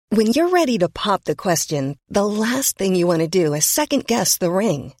When you're ready to pop the question, the last thing you want to do is second-guess the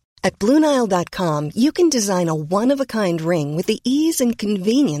ring. At BlueNile.com, you can design a one-of-a-kind ring with the ease and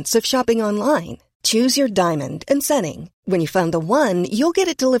convenience of shopping online. Choose your diamond and setting. When you find the one, you'll get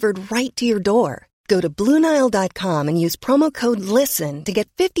it delivered right to your door. Go to BlueNile.com and use promo code LISTEN to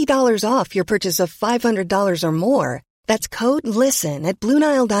get $50 off your purchase of $500 or more. That's code LISTEN at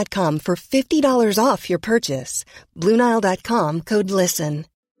BlueNile.com for $50 off your purchase. BlueNile.com, code LISTEN.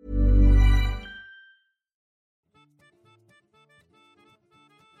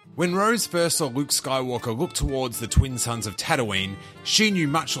 When Rose first saw Luke Skywalker look towards the twin sons of Tatooine, she knew,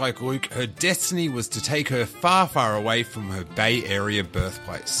 much like Luke, her destiny was to take her far, far away from her Bay Area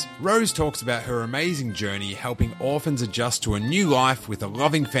birthplace. Rose talks about her amazing journey helping orphans adjust to a new life with a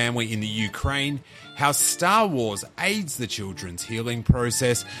loving family in the Ukraine, how Star Wars aids the children's healing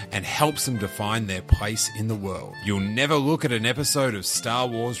process and helps them to find their place in the world. You'll never look at an episode of Star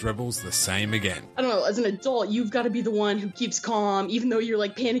Wars Rebels the same again. I don't know, as an adult, you've got to be the one who keeps calm, even though you're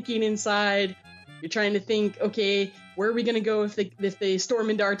like panicking inside. You're trying to think, okay, where are we going to go if they storm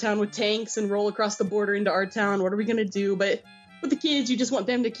into our town with tanks and roll across the border into our town? What are we going to do? But with the kids, you just want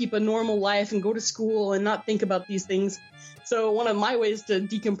them to keep a normal life and go to school and not think about these things. So one of my ways to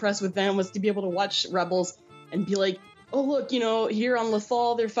decompress with them was to be able to watch Rebels and be like, oh, look, here on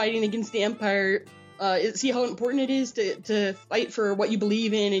Lothal, they're fighting against the Empire. See how important it is to fight for what you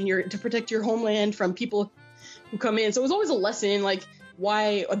believe in and to protect your homeland from people who come in. So it was always a lesson, like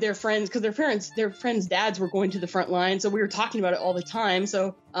why their friends, because their friends' dads were going to the front line. So we were talking about it all the time.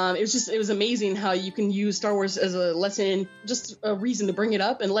 So it was amazing how you can use Star Wars as a lesson, just a reason to bring it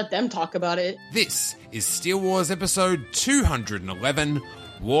up and let them talk about it. This is Steele Wars episode 211,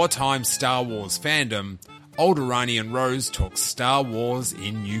 Wartime Star Wars Fandom. Old Iranian Rose talks Star Wars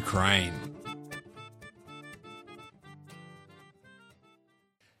in Ukraine.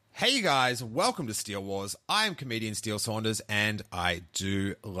 Hey you guys, welcome to Steele Wars. I am comedian Steele Saunders and I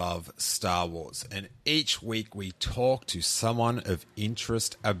do love Star Wars. And each week we talk to someone of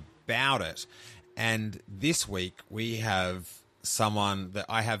interest about it. And this week we have someone that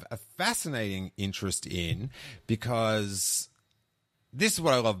I have a fascinating interest in because this is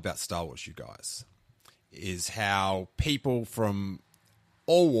what I love about Star Wars, you guys, is how people from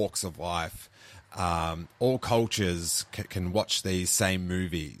all walks of life, all cultures can watch these same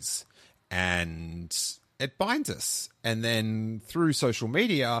movies and it binds us. And then through social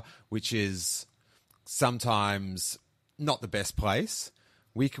media, which is sometimes not the best place,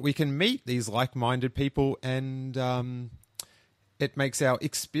 we can meet these like-minded people and it makes our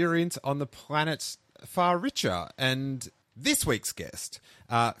experience on the planet far richer. And this week's guest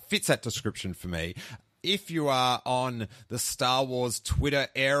fits that description for me. If you are on the Star Wars Twitter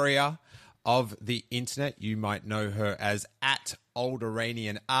area of the internet, you might know her as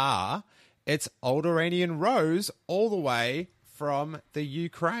 @OldIranianR. It's Old Iranian Rose, all the way from the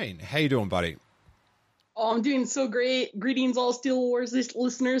Ukraine. How you doing, buddy? Oh, I'm doing so great. Greetings, all Steele Wars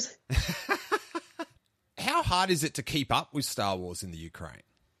listeners. How hard is it to keep up with Star Wars in the Ukraine?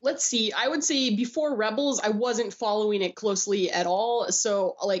 Let's see. I would say before Rebels, I wasn't following it closely at all.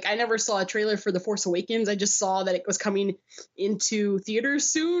 So, I never saw a trailer for The Force Awakens. I just saw that it was coming into theaters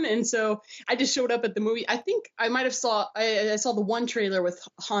soon. And so I just showed up at the movie. I think I might have I saw the one trailer with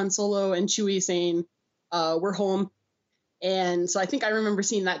Han Solo and Chewie saying, we're home. And so I think I remember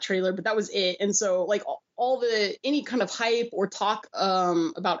seeing that trailer, but that was it. And so any kind of hype or talk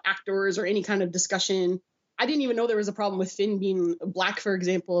about actors or any kind of discussion, I didn't even know there was a problem with Finn being black, for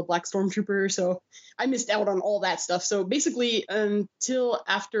example, a black stormtrooper. So I missed out on all that stuff. So basically, until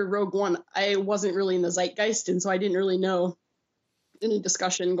after Rogue One, I wasn't really in the zeitgeist. And so I didn't really know any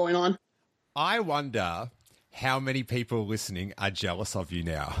discussion going on. I wonder how many people listening are jealous of you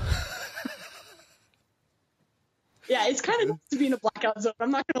now. Yeah, it's kind of nice to be in a blackout zone. I'm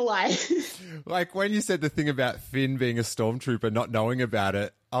not going to lie. Like when you said the thing about Finn being a stormtrooper, not knowing about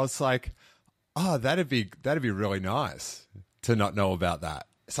it, I was like, oh, that'd be really nice to not know about that.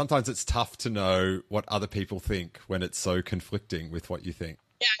 Sometimes it's tough to know what other people think when it's so conflicting with what you think.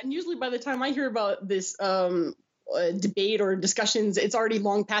 Yeah, and usually by the time I hear about this debate or discussions, it's already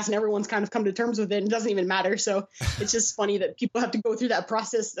long past and everyone's kind of come to terms with it and it doesn't even matter. So it's just funny that people have to go through that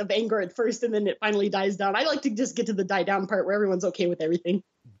process of anger at first and then it finally dies down. I like to just get to the die down part where everyone's okay with everything.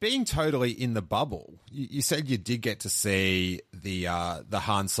 Being totally in the bubble, you said you did get to see the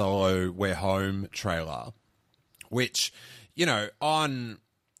Han Solo We're Home trailer, which, I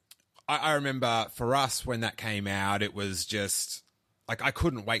remember for us when that came out, it was just like I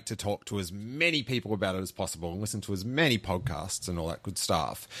couldn't wait to talk to as many people about it as possible and listen to as many podcasts and all that good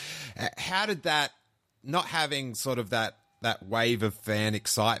stuff. How did that, not having sort of that that wave of fan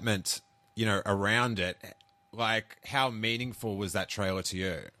excitement, around it. Like, how meaningful was that trailer to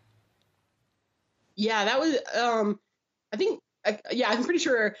you? Yeah, that was, I'm pretty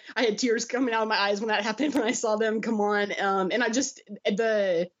sure I had tears coming out of my eyes when that happened, when I saw them come on. And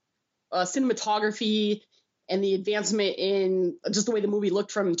the cinematography and the advancement in just the way the movie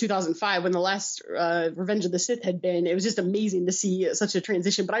looked from 2005 when the last Revenge of the Sith had been, it was just amazing to see such a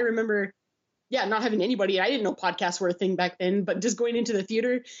transition. But I remember, not having anybody. I didn't know podcasts were a thing back then, but just going into the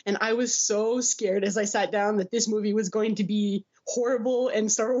theater, and I was so scared as I sat down that this movie was going to be horrible and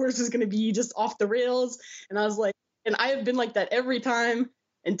Star Wars was going to be just off the rails. And I was like, and I have been like that every time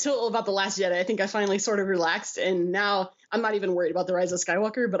until about The Last Jedi. I think I finally sort of relaxed, and now I'm not even worried about The Rise of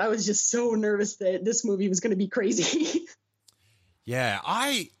Skywalker, but I was just so nervous that this movie was going to be crazy. Yeah,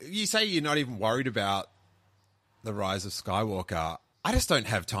 you say you're not even worried about The Rise of Skywalker. I just don't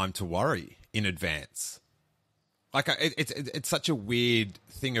have time to worry in advance. Like, it's such a weird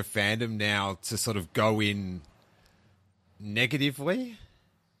thing of fandom now to sort of go in negatively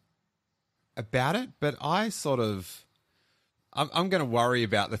about it, but I'm going to worry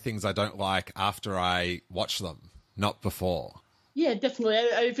about the things I don't like after I watch them, not before. Yeah, definitely.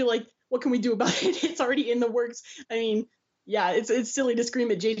 I feel like, what can we do about it? It's already in the works. I mean, yeah, it's silly to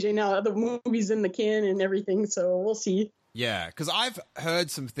scream at JJ now. The movie's in the can and everything, so we'll see. Yeah, because I've heard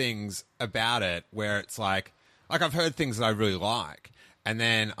some things about it where it's like I've heard things that I really like, and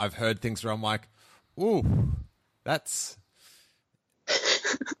then I've heard things where I'm like, ooh, that's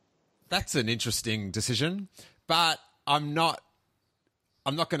an interesting decision, but I'm not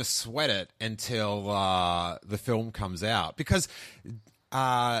going to sweat it until the film comes out, because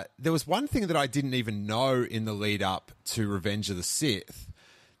there was one thing that I didn't even know in the lead up to Revenge of the Sith,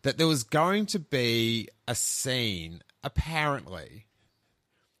 that there was going to be a scene, apparently,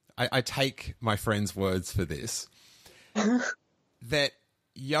 I take my friend's words for this, that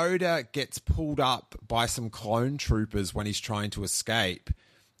Yoda gets pulled up by some clone troopers when he's trying to escape,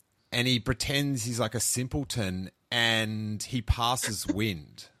 and he pretends he's like a simpleton and he passes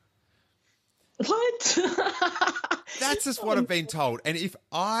wind. What? That's just what I've been told. And if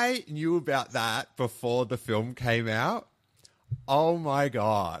I knew about that before the film came out, oh my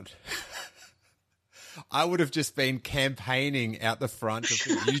God. I would have just been campaigning out the front of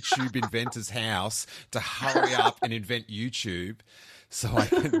the YouTube inventor's house to hurry up and invent YouTube so I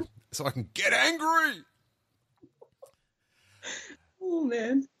can get angry. Oh,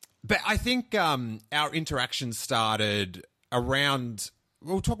 man. But I think our interaction started around,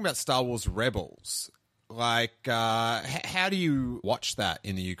 we were talking about Star Wars Rebels. Like, how do you watch that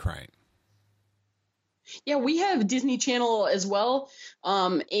in the Ukraine? Yeah, we have Disney Channel as well.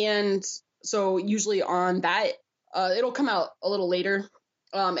 And so usually on that, it'll come out a little later.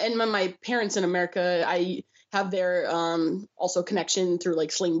 And my parents in America, I have their also connection through like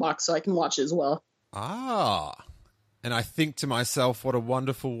Slingbox, so I can watch as well. Ah, and I think to myself, what a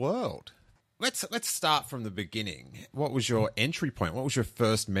wonderful world. Let's start from the beginning. What was your entry point? What was your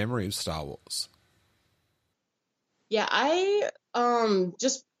first memory of Star Wars? Yeah, I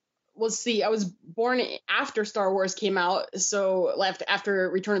was born after Star Wars came out, so after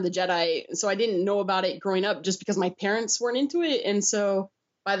Return of the Jedi, so I didn't know about it growing up just because my parents weren't into it. And so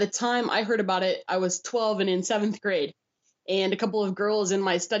by the time I heard about it, I was 12 and in 7th grade. And a couple of girls in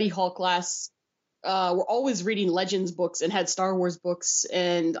my study hall class were always reading Legends books and had Star Wars books.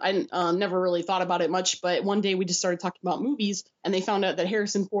 And I never really thought about it much. But one day we just started talking about movies, and they found out that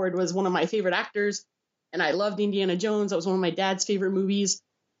Harrison Ford was one of my favorite actors. And I loved Indiana Jones. That was one of my dad's favorite movies.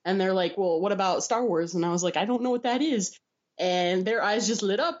 And they're like, well, what about Star Wars? And I was like, I don't know what that is. And their eyes just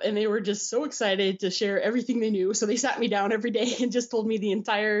lit up, and they were just so excited to share everything they knew. So they sat me down every day and just told me the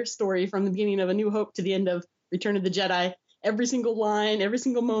entire story from the beginning of A New Hope to the end of Return of the Jedi, every single line, every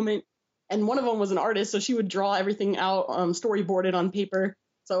single moment. And one of them was an artist, so she would draw everything out, storyboarded on paper.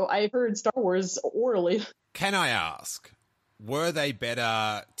 So I heard Star Wars orally. Can I ask, were they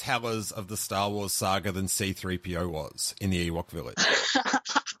better tellers of the Star Wars saga than C-3PO was in the Ewok village?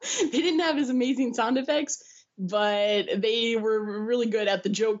 They didn't have as amazing sound effects, but they were really good at the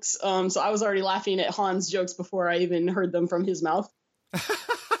jokes. So I was already laughing at Han's jokes before I even heard them from his mouth.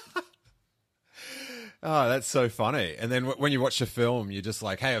 Oh, that's so funny. And then when you watch the film, you're just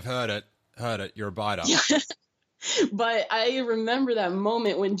like, hey, I've heard it, you're a biter. Yeah. But I remember that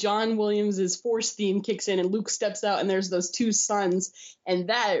moment when John Williams' Force theme kicks in and Luke steps out and there's those two suns, and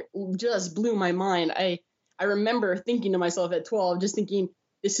that just blew my mind. I remember thinking to myself at 12, just thinking,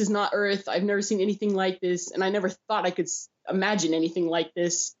 this is not Earth. I've never seen anything like this, and I never thought I could imagine anything like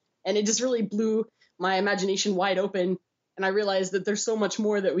this. And it just really blew my imagination wide open. And I realized that there's so much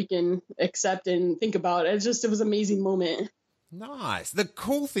more that we can accept and think about. It was an amazing moment. Nice. The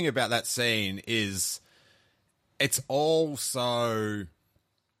cool thing about that scene is it's all so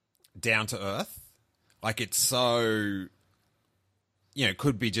down to earth. Like, it's so, it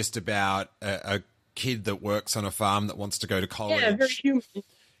could be just about a kid that works on a farm that wants to go to college. Yeah, very human.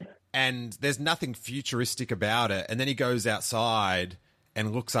 And there's nothing futuristic about it. And then he goes outside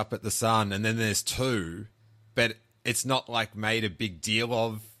and looks up at the sun, and then there's two, but it's not like made a big deal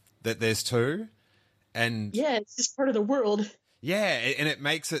of that there's two. And yeah, it's just part of the world. Yeah, and it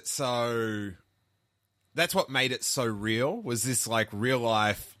makes it so... That's what made it so real, was this like real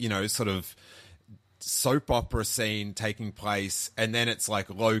life, sort of soap opera scene taking place, and then it's like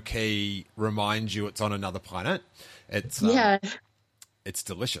low key reminds you it's on another planet. It's it's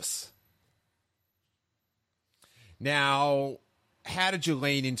delicious. Now, how did you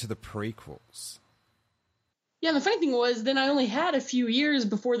lean into the prequels? Yeah, the funny thing was, then I only had a few years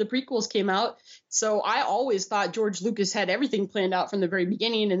before the prequels came out, so I always thought George Lucas had everything planned out from the very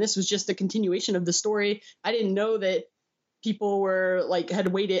beginning, and this was just a continuation of the story. I didn't know that people were had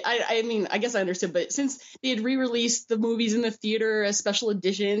waited. I mean, I guess I understood, but since they had re-released the movies in the theater as special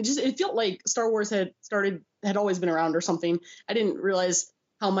edition, it felt like Star Wars had always been around or something. I didn't realize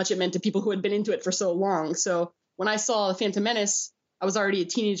how much it meant to people who had been into it for so long. So when I saw The Phantom Menace, I was already a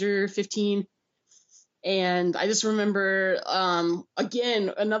teenager, 15. And I just remember,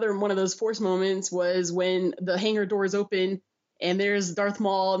 again, another one of those Force moments was when the hangar doors open and there's Darth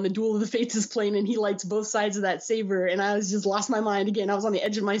Maul and the Duel of the Fates is playing and he lights both sides of that saber. And I was just lost my mind again. I was on the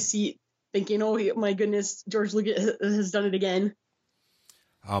edge of my seat thinking, oh my goodness, George Lucas has done it again.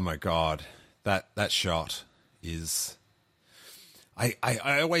 Oh my God. That shot is...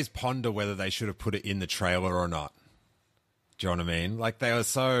 I always ponder whether they should have put it in the trailer or not. Do you know what I mean? Like,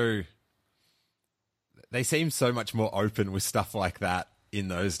 they seem so much more open with stuff like that in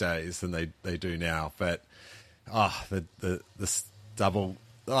those days than they do now. But the double,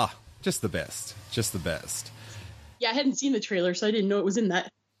 just the best. Just the best. Yeah, I hadn't seen the trailer, so I didn't know it was in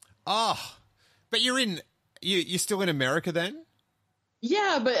that. But you're still in America then?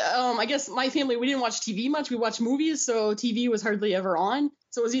 Yeah, but I guess my family, we didn't watch TV much. We watched movies, so TV was hardly ever on.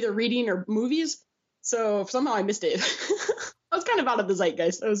 So it was either reading or movies. So somehow I missed it. I was kind of out of the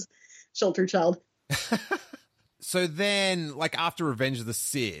zeitgeist. I was sheltered child. So then, like, after Revenge of the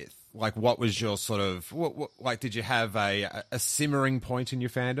Sith, like, what was your sort of, what did you have a simmering point in your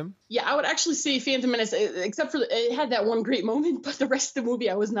fandom? Yeah, I would actually say Phantom Menace, except for it had that one great moment, but the rest of the movie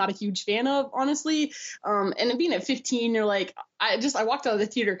I was not a huge fan of, honestly. And being at 15, you're like, I walked out of the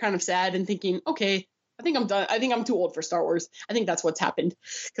theater kind of sad and thinking, okay, I think I'm done. I think I'm too old for Star Wars. I think that's what's happened.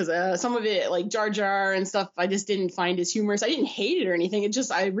 Because some of it, like Jar Jar and stuff, I just didn't find as humorous. I didn't hate it or anything. It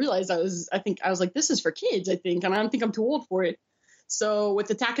just, I realized I was like, this is for kids, I think. And I don't think I'm too old for it. So with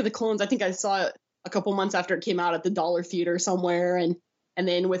Attack of the Clones, I think I saw it a couple months after it came out at the Dollar Theater somewhere. And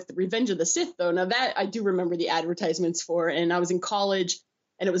then with Revenge of the Sith, though, now that I do remember the advertisements for, and I was in college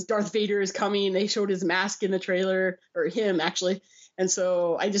and it was Darth Vader is coming. They showed his mask in the trailer, or him actually. And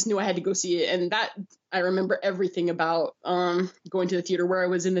so I just knew I had to go see it. And that, I remember everything about going to the theater, where I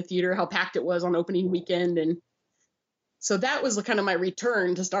was in the theater, how packed it was on opening weekend. And so that was kind of my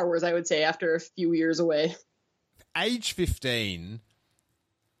return to Star Wars, I would say, after a few years away. Age 15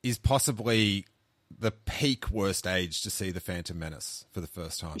 is possibly the peak worst age to see The Phantom Menace for the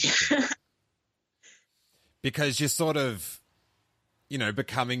first time. Because you're sort of,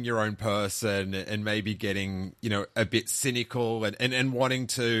 becoming your own person and maybe getting, a bit cynical and wanting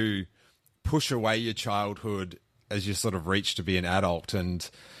to push away your childhood as you sort of reach to be an adult. And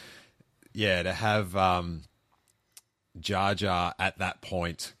yeah, to have Jar Jar at that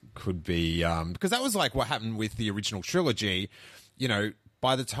point could be, because that was like what happened with the original trilogy.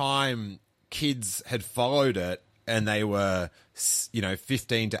 By the time kids had followed it and they were,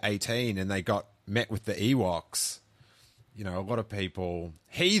 15 to 18 and they got met with the Ewoks, a lot of people,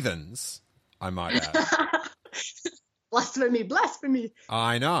 heathens, I might add. Blasphemy.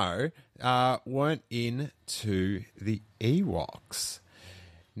 I know, weren't into the Ewoks.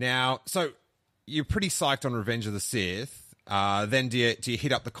 Now, so you're pretty psyched on Revenge of the Sith. Then do you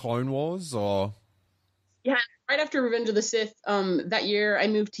hit up the Clone Wars or? Yeah, right after Revenge of the Sith, that year I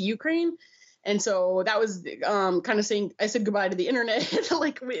moved to Ukraine. And so that was kind of saying, I said goodbye to the internet.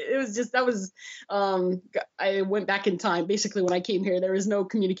 I went back in time. Basically, when I came here, there was no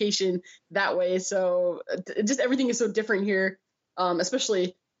communication that way. So just everything is so different here,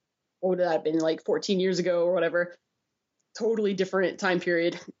 especially, what would that have been, like 14 years ago or whatever. Totally different time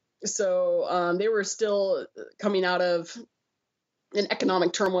period. So they were still coming out of an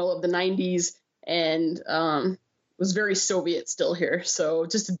economic turmoil of the 90s. And was very Soviet still here. So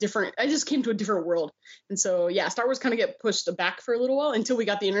I just came to a different world. And so, yeah, Star Wars kind of get pushed back for a little while until we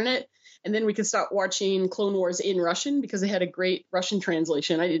got the internet. And then we could start watching Clone Wars in Russian because they had a great Russian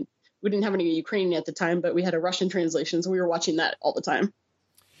translation. We didn't have any Ukrainian at the time, but we had a Russian translation. So we were watching that all the time.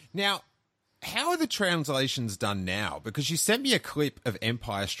 Now, how are the translations done now? Because you sent me a clip of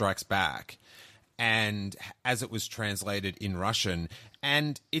Empire Strikes Back and as it was translated in Russian,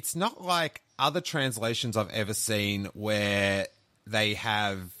 and it's not like other translations I've ever seen where they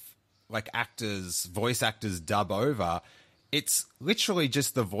have like voice actors dub over. It's literally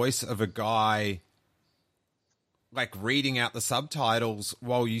just the voice of a guy like reading out the subtitles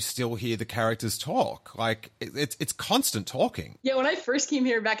while you still hear the characters talk. Like it's constant talking. Yeah, when I first came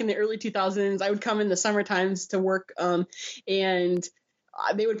here back in the early 2000s, I would come in the summer times to work, and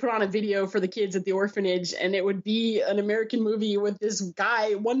they would put on a video for the kids at the orphanage, and it would be an American movie with this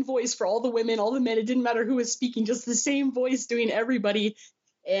guy, one voice for all the women, all the men. It didn't matter who was speaking, just the same voice doing everybody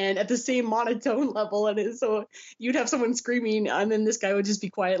and at the same monotone level. And so you'd have someone screaming, and then this guy would just be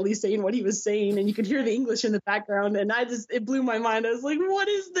quietly saying what he was saying, and you could hear the English in the background. And it blew my mind. I was like, what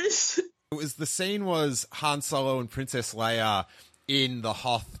is this? The scene was Han Solo and Princess Leia in the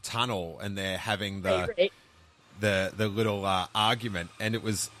Hoth tunnel, and they're having Right. the little argument, and it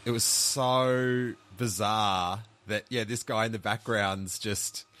was so bizarre that this guy in the background's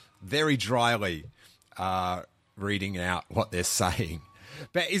just very dryly reading out what they're saying.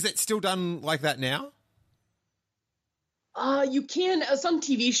 But is it still done like that now? You can, some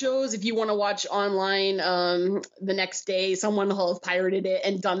TV shows, if you want to watch online the next day, someone will have pirated it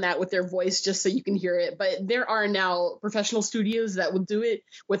and done that with their voice just so you can hear it. But there are now professional studios that will do it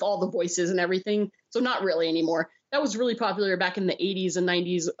with all the voices and everything. So not really anymore. That was really popular back in the 80s and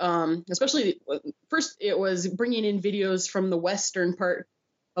 90s, especially first it was bringing in videos from the Western part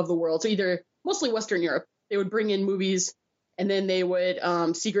of the world. So mostly Western Europe. They would bring in movies and then they would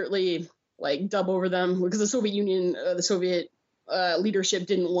secretly like dub over them because the Soviet Union, the Soviet leadership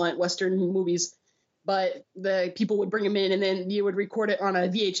didn't want Western movies, but the people would bring them in and then you would record it on a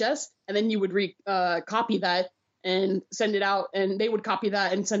VHS and then you would copy that and send it out, and they would copy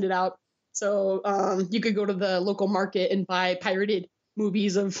that and send it out. So you could go to the local market and buy pirated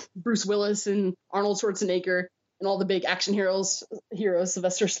movies of Bruce Willis and Arnold Schwarzenegger and all the big action heroes,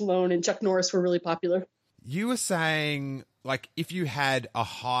 Sylvester Stallone and Chuck Norris were really popular. You were saying, like, if you had a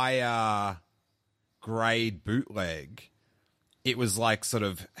higher grade bootleg, it was like sort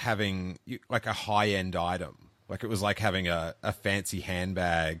of having like a high-end item. Like it was like having a fancy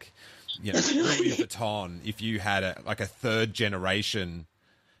handbag, Louis Vuitton, if you had a third generation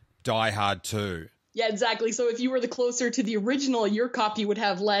Die Hard 2. Yeah, exactly. So if you were the closer to the original, your copy would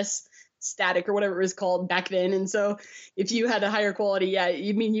have less static or whatever it was called back then. And so if you had a higher quality,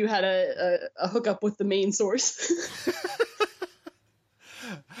 you had a hookup with the main source.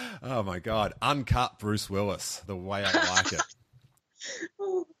 Oh my God. Uncut Bruce Willis, the way I like it.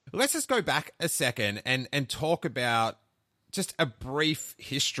 Let's just go back a second and talk about just a brief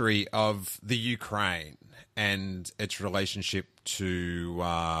history of the Ukraine and its relationship to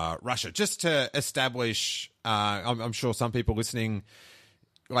Russia, just to establish, I'm sure some people listening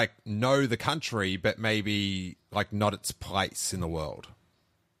like know the country, but maybe like not its place in the world.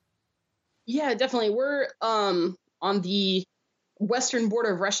 Yeah, definitely. We're on the western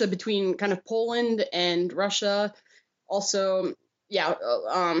border of Russia between kind of Poland and Russia. Also,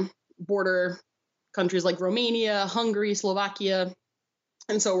 border countries like Romania, Hungary, Slovakia.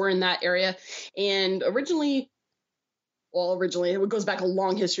 And so we're in that area. And originally, it goes back a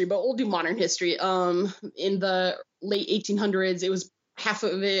long history, but we'll do modern history. In the late 1800s, it was half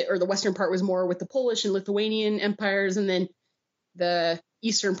of it, or the western part was more with the Polish and Lithuanian empires. And then the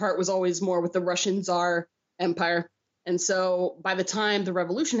eastern part was always more with the Russian Tsar Empire. And so by the time the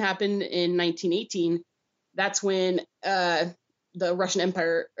revolution happened in 1918, that's when the Russian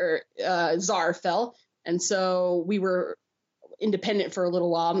Empire or Tsar fell. And so we were independent for a little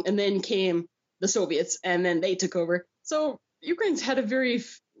while, and then came the Soviets, and then they took over. So Ukraine's had a very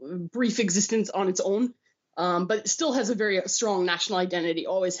brief existence on its own, but it still has a very strong national identity,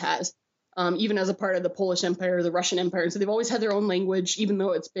 always has, even as a part of the Polish Empire, the Russian Empire. So they've always had their own language, even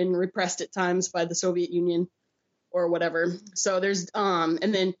though it's been repressed at times by the Soviet Union or whatever. So there's,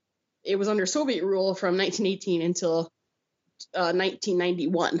 and then it was under Soviet rule from 1918 until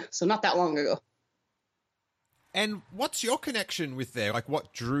 1991. So not that long ago. And what's your connection with there? Like,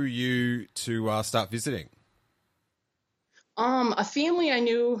 what drew you to start visiting? A family I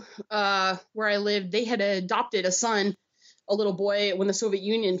knew where I lived, they had adopted a little boy, when the Soviet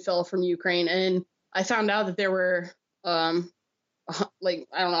Union fell from Ukraine. And I found out that there were like,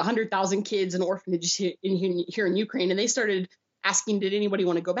 I don't know, 100,000 kids in orphanages here in Ukraine. And they started asking, did anybody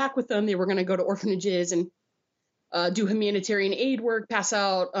want to go back with them? They were going to go to orphanages and do humanitarian aid work, pass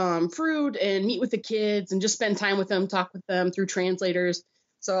out fruit, and meet with the kids and just spend time with them, talk with them through translators.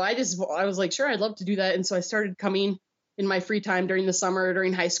 So I was like, sure, I'd love to do that. And so I started coming in my free time during the summer,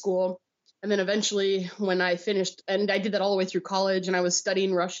 during high school. And then eventually when I finished, and I did that all the way through college, and I was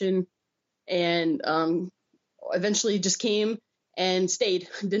studying Russian, and eventually just came and stayed,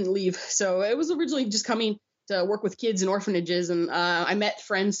 didn't leave. So it was originally just coming to work with kids in orphanages. And I met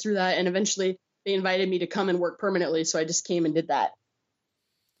friends through that, and eventually they invited me to come and work permanently. So I just came and did that.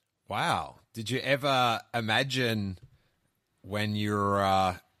 Wow. Did you ever imagine when you're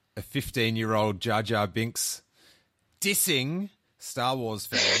a 15-year-old Jar Jar Binks dissing Star Wars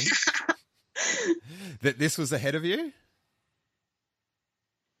fan that this was ahead of you?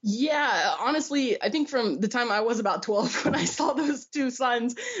 Yeah, honestly, I think from the time I was about 12 when I saw those two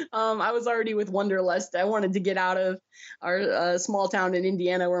sons, I was already with Wanderlust. I wanted to get out of our small town in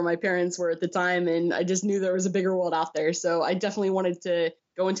Indiana where my parents were at the time, and I just knew there was a bigger world out there. So I definitely wanted to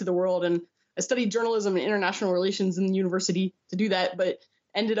go into the world, and I studied journalism and international relations in the university to do that, but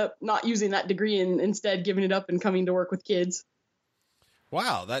ended up not using that degree and instead giving it up and coming to work with kids.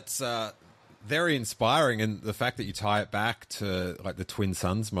 Wow, that's very inspiring, and the fact that you tie it back to like the twin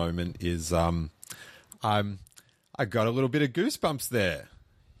sons moment is I got a little bit of goosebumps there.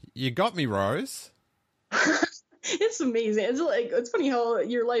 You got me, Rose. It's amazing. It's funny how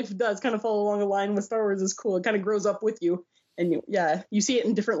your life does kind of follow along a line with Star Wars. Is cool. It kind of grows up with you, and you see it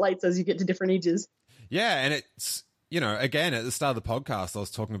in different lights as you get to different ages. Yeah, and it's, again, at the start of the podcast I was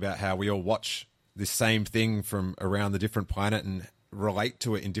talking about how we all watch the same thing from around the different planet and relate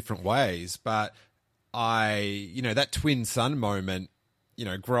to it in different ways. But that twin son moment,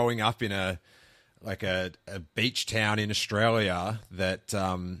 growing up in a beach town in Australia that,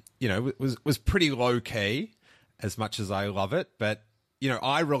 was pretty low key as much as I love it. But,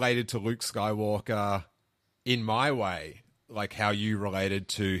 I related to Luke Skywalker in my way, like how you related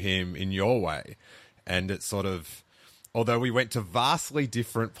to him in your way. And it's sort of, although we went to vastly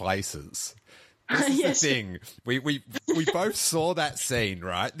different places, this is yes. The thing. We both saw that scene,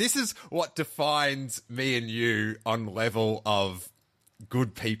 right? This is what defines me and you on level of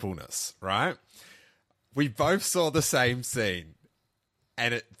good peopleness, right? We both saw the same scene,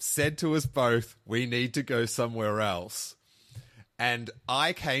 and it said to us both, we need to go somewhere else. And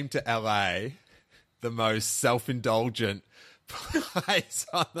I came to LA, the most self-indulgent place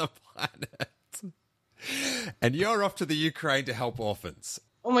on the planet. And you're off to the Ukraine to help orphans.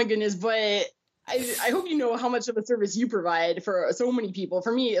 Oh my goodness, but I hope you know how much of a service you provide for so many people.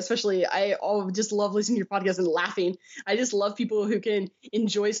 For me, especially, I just love listening to your podcast and laughing. I just love people who can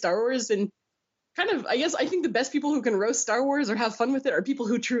enjoy Star Wars and kind of, I think the best people who can roast Star Wars or have fun with it are people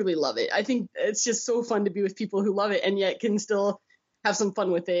who truly love it. I think it's just so fun to be with people who love it and yet can still have some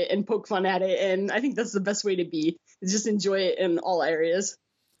fun with it and poke fun at it. And I think that's the best way to be, is just enjoy it in all areas.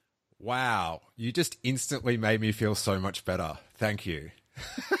 Wow. You just instantly made me feel so much better. Thank you.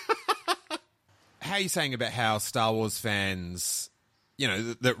 How are you saying about how Star Wars fans,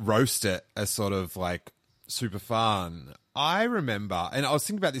 that roast it as sort of like super fun? I remember, and I was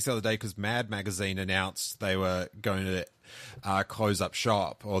thinking about this the other day because Mad Magazine announced they were going to close up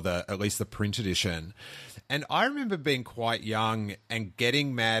shop, or at least the print edition. And I remember being quite young and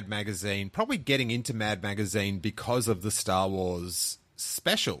getting Mad Magazine, probably getting into Mad Magazine because of the Star Wars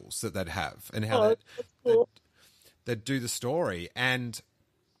specials that they'd have and how they'd do the story. And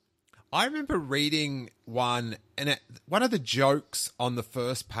I remember reading one of the jokes on the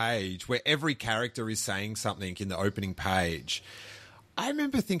first page where every character is saying something in the opening page. I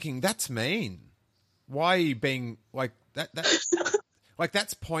remember thinking, that's mean. Why are you being like that? Like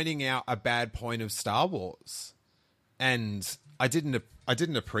that's pointing out a bad point of Star Wars. And I didn't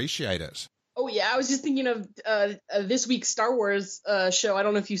appreciate it. Oh yeah, I was just thinking of this week's Star Wars show. I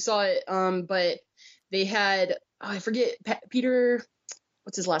don't know if you saw it, but they had I forget Peter.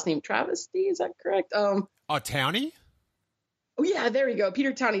 What's his last name? Travesty? Is that correct? Towney? Oh yeah, there we go.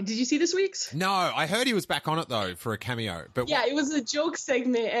 Peter Towney. Did you see this week's? No, I heard he was back on it though for a cameo. But yeah, it was a joke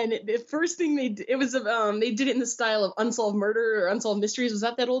segment, and the first thing they did it in the style of Unsolved Murder or Unsolved Mysteries. Was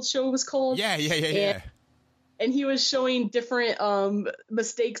that old show was called? Yeah. And he was showing different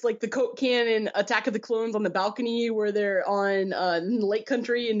mistakes, like the Coke can in Attack of the Clones on the balcony where they're on in the Lake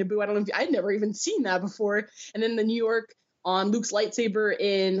Country in Naboo. I don't know I'd never even seen that before. And then the New York on Luke's lightsaber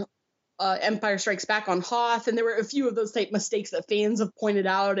in Empire Strikes Back on Hoth. And there were a few of those type mistakes that fans have pointed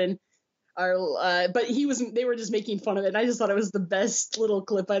out. And but they were just making fun of it. And I just thought it was the best little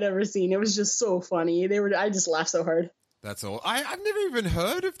clip I'd ever seen. It was just so funny. I just laughed so hard. That's all. I've never even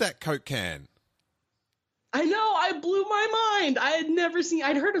heard of that Coke can. I know, I blew my mind. I had never seen,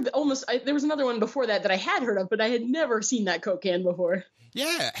 I'd heard of there was another one before that I had heard of, but I had never seen that Coke can before.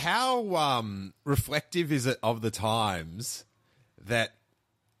 Yeah, how reflective is it of the times that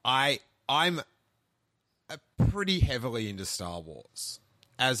I'm pretty heavily into Star Wars,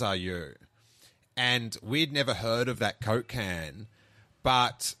 as are you. And we'd never heard of that Coke can,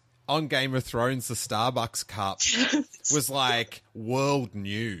 but on Game of Thrones, the Starbucks cup was like world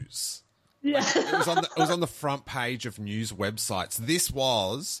news. Yeah. Like, it was on the front page of news websites. This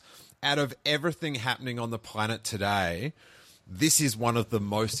was, out of everything happening on the planet today, this is one of the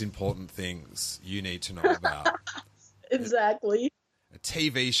most important things you need to know about. Exactly. A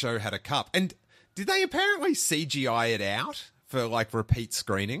TV show had a cup. And did they apparently CGI it out for like repeat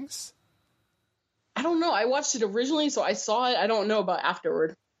screenings? I don't know. I watched it originally, so I saw it. I don't know about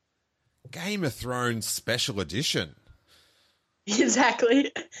afterward. Game of Thrones special edition.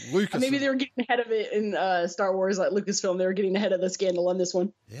 Exactly. Lucas, maybe they were getting ahead of it in Star Wars, like Lucasfilm. They were getting ahead of the scandal on this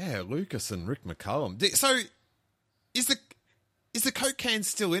one. Yeah, Lucas and Rick McCallum. So, is the Coke can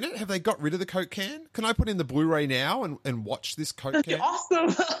still in it? Have they got rid of the Coke can? Can I put in the Blu-ray now and watch this Coke can?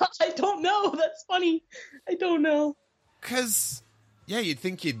 Awesome. I don't know. That's funny. I don't know. Because, yeah, you'd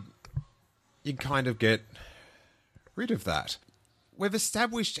think you'd kind of get rid of that. We've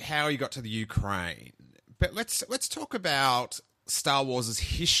established how you got to the Ukraine, but let's talk about Star Wars'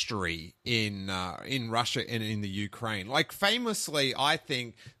 history in Russia and in the Ukraine. Like, famously, I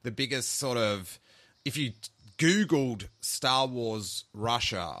think the biggest sort of, if you Googled Star Wars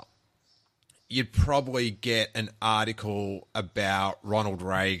Russia, you'd probably get an article about Ronald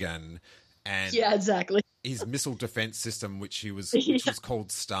Reagan and yeah, exactly. his missile defense system, which was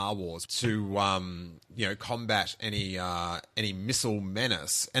called Star Wars, to combat any missile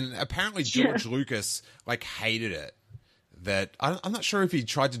menace. And apparently George Lucas like hated it. That I'm not sure if he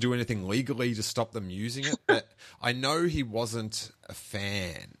tried to do anything legally to stop them using it, but I know he wasn't a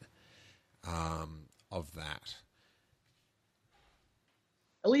fan of that.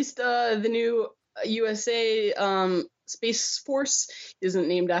 At least the new USA Space Force isn't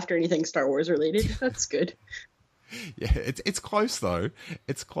named after anything Star Wars related. That's good. Yeah, it's close though.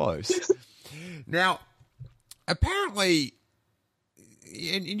 It's close. Now, apparently,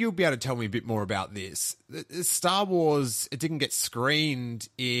 and you'll be able to tell me a bit more about this. Star Wars, it didn't get screened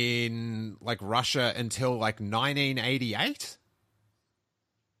in like Russia until like 1988.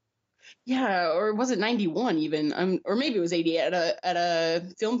 Yeah, or was it 91 even? Or maybe it was 88 at a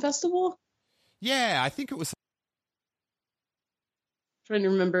film festival. Yeah, I think it was. Trying to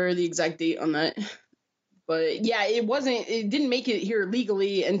remember the exact date on that. But yeah, it didn't make it here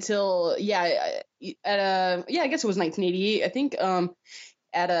legally until I guess it was 1988, I think,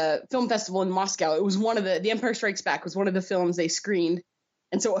 at a film festival in Moscow. It was one of the Empire Strikes Back was one of the films they screened.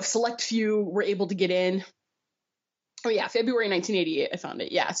 And so a select few were able to get in. Oh yeah, February 1988, I found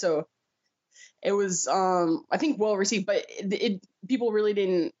it. Yeah, so it was, I think, well received, but people really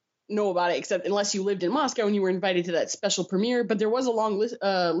didn't know about it except unless you lived in Moscow and you were invited to that special premiere. But there was a long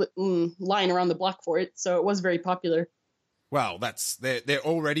line around the block for it, so it was very popular. Well, they're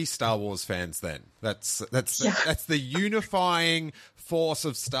already Star Wars fans. Then that's the unifying force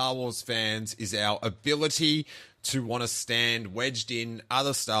of Star Wars fans is our ability to want to stand wedged in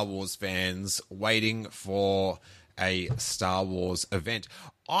other Star Wars fans waiting for a Star Wars event.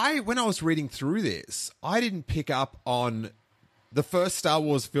 When I was reading through this, I didn't pick up on the first Star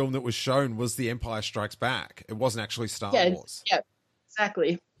Wars film that was shown was The Empire Strikes Back. It wasn't actually Star Wars. Yeah,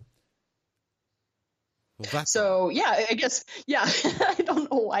 exactly. Well, I guess, I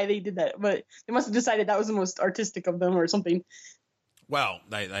don't know why they did that, but they must have decided that was the most artistic of them or something. Well,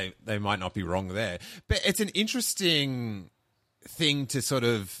 they might not be wrong there. But it's an interesting thing to sort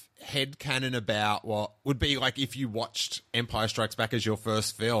of headcanon about what would be like if you watched Empire Strikes Back as your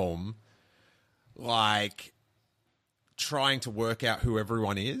first film, like trying to work out who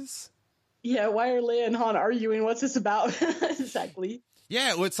everyone is. Yeah, why are Leia and Han arguing? What's this about? Exactly.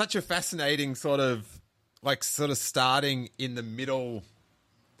 Yeah, well, it's such a fascinating sort of starting in the middle,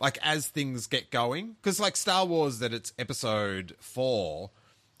 like as things get going. Because like Star Wars, that it's episode 4,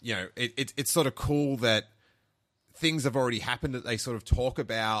 you know, it's sort of cool that things have already happened that they sort of talk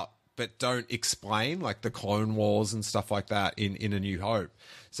about but don't explain, like the Clone Wars and stuff like that in A New Hope.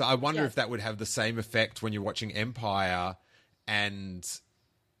 So I wonder if that would have the same effect when you're watching Empire, and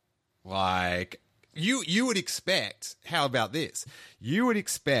like you would expect, how about this? You would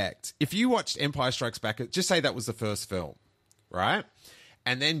expect if you watched Empire Strikes Back, just say that was the first film, right?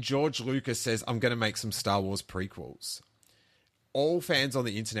 And then George Lucas says, I'm going to make some Star Wars prequels. all fans on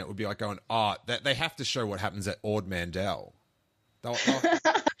the internet would be like going, oh, they have to show what happens at Ord Mandel.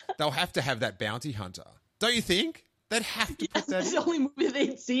 They'll have to have that bounty hunter. Don't you think? They'd have to put that That's in. the only movie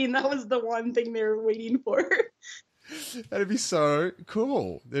they'd seen. That was the one thing they were waiting for. That'd be so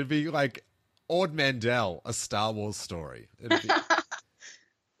cool. It'd be like Ord Mandel, a Star Wars story. It'd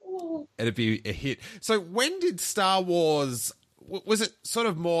be a hit. So when did Star Wars... Was it sort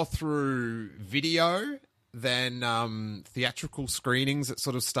of more through video than theatrical screenings that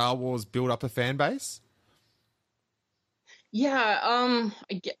sort of Star Wars built up a fan base? Yeah,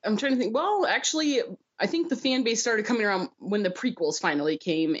 I'm trying to think. Well, actually, I think the fan base started coming around when the prequels finally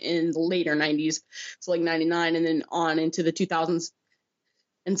came in the later 90s. So like 99 and then on into the 2000s.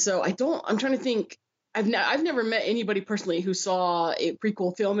 And so I'm trying to think. I've never met anybody personally who saw a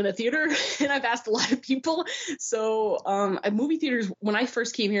prequel film in a theater, and I've asked a lot of people. So at movie theaters, when I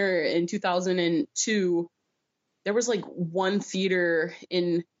first came here in 2002, there was like one theater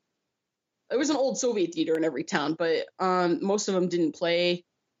there was an old Soviet theater in every town, but most of them didn't play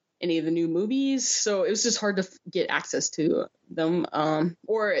any of the new movies. So it was just hard to get access to them.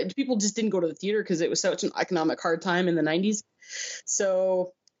 Or people just didn't go to the theater because it was such an economic hard time in the 90s.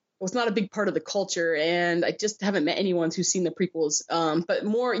 So it was not a big part of the culture, and I just haven't met anyone who's seen the prequels. But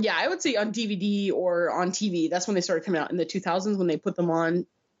more, yeah, I would say on DVD or on TV. That's when they started coming out in the 2000s when they put them on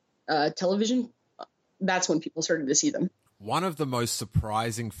television. That's when people started to see them. One of the most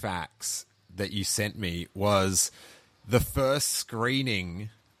surprising facts that you sent me was the first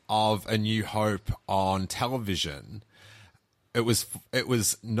screening of A New Hope on television. It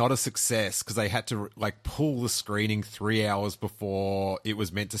was not a success because they had to like pull the screening 3 hours before it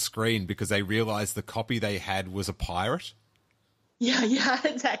was meant to screen because they realized the copy they had was a pirate. Yeah,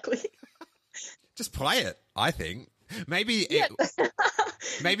 exactly. Just play it, I think. Maybe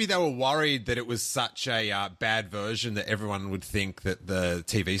maybe they were worried that it was such a bad version that everyone would think that the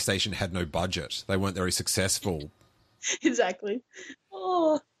TV station had no budget. They weren't very successful. Exactly.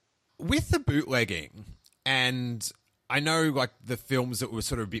 Oh. With the bootlegging, and I know like the films that were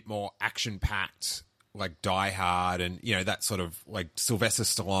sort of a bit more action-packed, like Die Hard and, you know, that sort of like Sylvester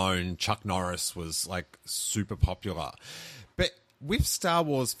Stallone, Chuck Norris was like super popular. But with Star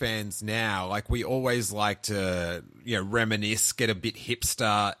Wars fans now, like we always like to, you know, reminisce, get a bit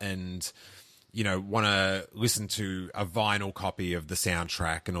hipster and, you know, want to listen to a vinyl copy of the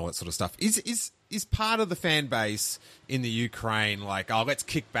soundtrack and all that sort of stuff. Is part of the fan base in the Ukraine like, oh, let's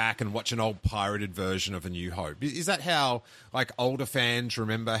kick back and watch an old pirated version of A New Hope? Is that how like older fans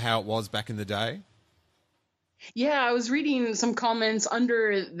remember how it was back in the day? Yeah, I was reading some comments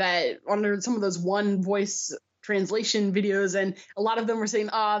under some of those one voice translation videos, and a lot of them were saying,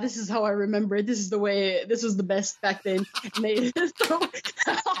 this is how I remember it. This was the best back then. And so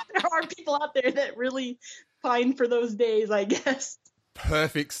there are people out there that really pine for those days, I guess.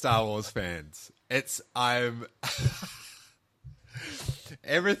 Perfect Star Wars fans. I'm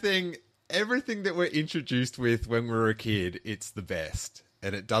everything that we're introduced with when we were a kid, it's the best.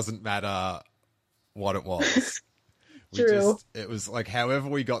 And it doesn't matter what it was. True. It was like however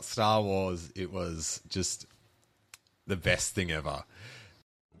we got Star Wars, it was just the best thing ever.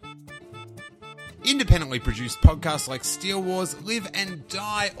 Independently produced podcasts like Steele Wars live and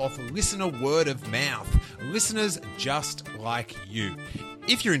die off listener word of mouth. Listeners just like you.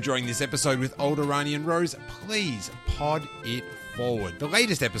 If you're enjoying this episode with Older Rani and Rose, please pod it forward. The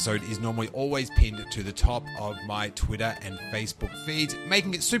latest episode is normally always pinned to the top of my Twitter and Facebook feeds,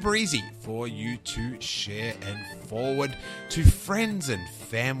 making it super easy for you to share and forward to friends and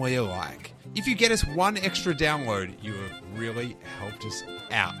family alike. If you get us one extra download, you have really helped us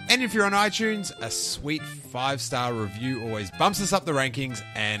out. And if you're on iTunes, a sweet 5-star review always bumps us up the rankings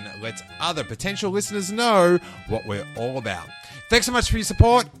and lets other potential listeners know what we're all about. Thanks so much for your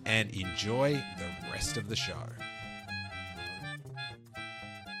support and enjoy the rest of the show.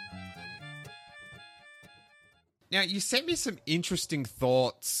 Now, you sent me some interesting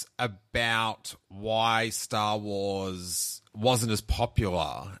thoughts about why Star Wars wasn't as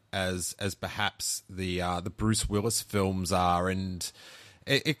popular as perhaps the Bruce Willis films are, and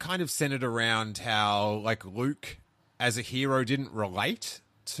it kind of centered around how like Luke as a hero didn't relate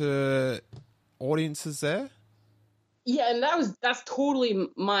to audiences there. Yeah, and that's totally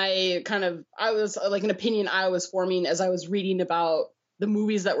my I was like an opinion I was forming as I was reading about the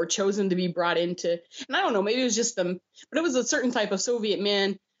movies that were chosen to be brought into, and I don't know, maybe it was just them, but it was a certain type of Soviet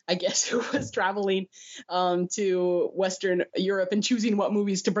man, I guess, who was traveling to Western Europe and choosing what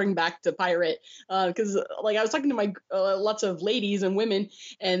movies to bring back to pirate. Because like I was talking to my lots of ladies and women,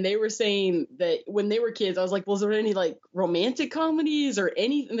 and they were saying that when they were kids, I was like, well, was there any like romantic comedies or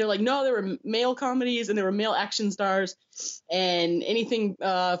anything? And they're like, no, there were male comedies and there were male action stars, and anything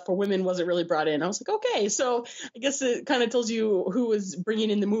for women wasn't really brought in. I was like, okay, so I guess it kind of tells you who was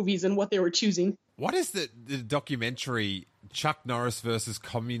bringing in the movies and what they were choosing. What is the documentary Chuck Norris versus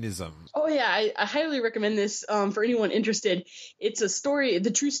Communism? Oh yeah, I highly recommend this for anyone interested. It's a story,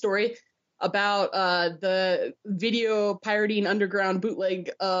 the true story about the video pirating underground bootleg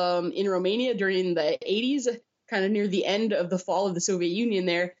in Romania during the 80s, kind of near the end of the fall of the Soviet Union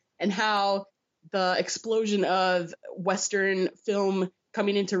there, and how the explosion of Western film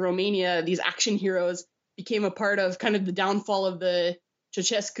coming into Romania, these action heroes, became a part of kind of the downfall of the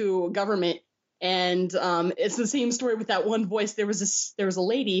Ceausescu government. And it's the same story with that one voice. There was a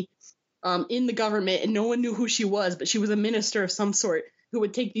lady in the government, and no one knew who she was, but she was a minister of some sort who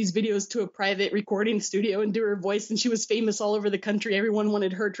would take these videos to a private recording studio and do her voice. And she was famous all over the country. Everyone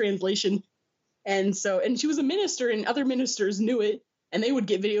wanted her translation. And she was a minister, and other ministers knew it, and they would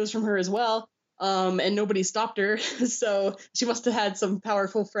get videos from her as well. And nobody stopped her. So she must have had some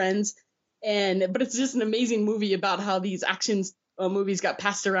powerful friends. But it's just an amazing movie about how these action movies got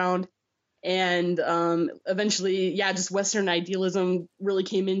passed around. And eventually, just Western idealism really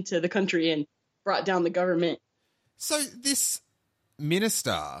came into the country and brought down the government. So this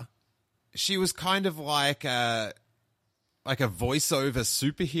minister, she was kind of like a voiceover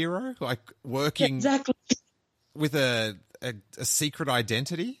superhero, like working exactly with a secret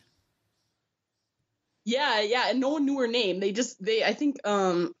identity. Yeah, and no one knew her name. They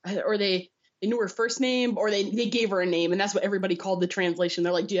knew her first name, or they gave her a name, and that's what everybody called the translation.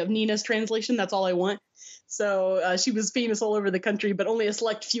 They're like, do you have Nina's translation? That's all I want. So she was famous all over the country, but only a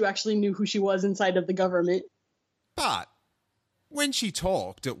select few actually knew who she was inside of the government. But when she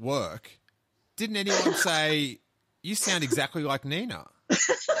talked at work, didn't anyone say, you sound exactly like Nina?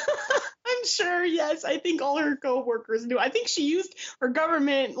 I'm sure, yes. I think all her co-workers knew. I think she used her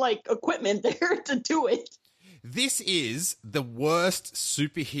government equipment there to do it. This is the worst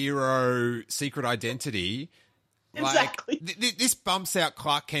superhero secret identity. Exactly. This bumps out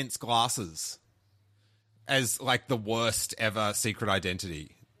Clark Kent's glasses as like the worst ever secret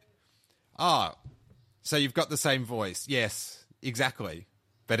identity. Oh, so you've got the same voice. Yes, exactly.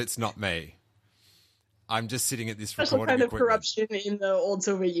 But it's not me. I'm just sitting at this special recording kind of equipment. Corruption in the old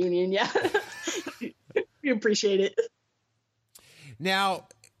Soviet Union. Yeah. We appreciate it. Now,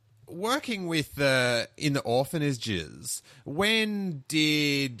 working with in the orphanages, when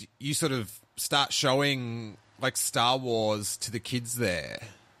did you sort of start showing like Star Wars to the kids there?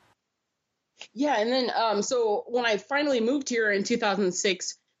 Yeah, and then so when I finally moved here in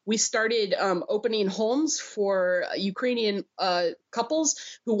 2006, we started opening homes for Ukrainian couples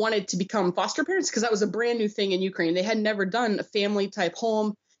who wanted to become foster parents, because that was a brand new thing in Ukraine. They had never done a family type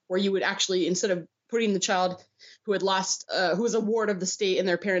home where you would actually, instead of putting the child who had lost, who was a ward of the state and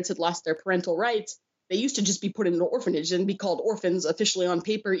their parents had lost their parental rights, they used to just be put in an orphanage and be called orphans officially on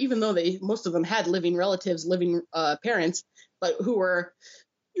paper, even though most of them had living relatives, living parents, but who were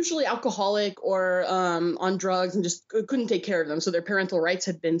usually alcoholic or on drugs and just couldn't take care of them. So their parental rights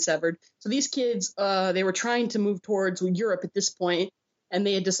had been severed. So these kids, they were trying to move towards Europe at this point, and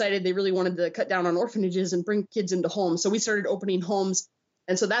they had decided they really wanted to cut down on orphanages and bring kids into homes. So we started opening homes.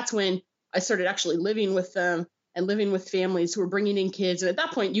 And so that's when I started actually living with them and living with families who were bringing in kids. And at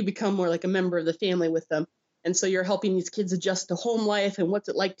that point, you become more like a member of the family with them. And so you're helping these kids adjust to home life and what's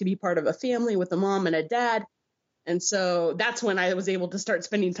it like to be part of a family with a mom and a dad. And so that's when I was able to start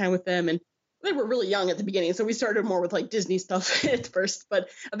spending time with them. And they were really young at the beginning, so we started more with like Disney stuff at first. But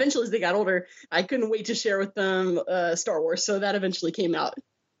eventually, as they got older, I couldn't wait to share with them Star Wars. So that eventually came out.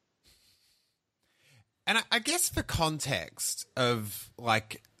 And I guess for context of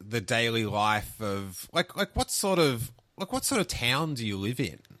like the daily life of like what sort of town do you live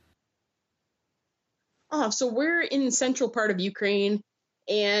in? So we're in the central part of Ukraine.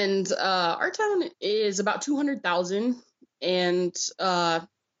 And our town is about 200,000, and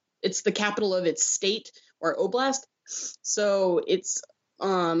it's the capital of its state or oblast. So it's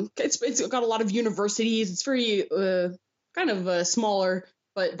got a lot of universities. It's very kind of a smaller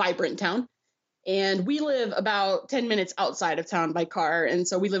but vibrant town. And we live about 10 minutes outside of town by car. And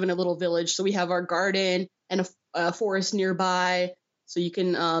so we live in a little village. So we have our garden and a forest nearby. So you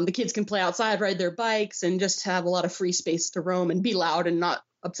can, the kids can play outside, ride their bikes, and just have a lot of free space to roam and be loud and not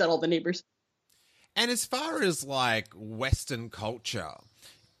upset all the neighbors. And as far as like Western culture,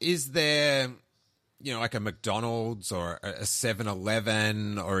 is there like a McDonald's or a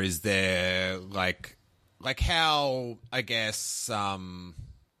 7-Eleven, or is there like how, I guess,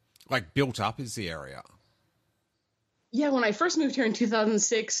 like built up is the area? Yeah, when I first moved here in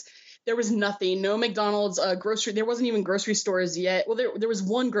 2006, there was nothing, no McDonald's, grocery. There wasn't even grocery stores yet. Well, there was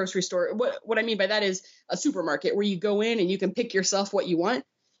one grocery store. What I mean by that is a supermarket where you go in and you can pick yourself what you want.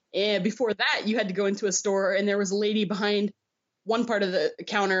 And before that, you had to go into a store, and there was a lady behind one part of the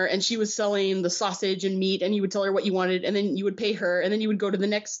counter, and she was selling the sausage and meat, and you would tell her what you wanted, and then you would pay her, and then you would go to the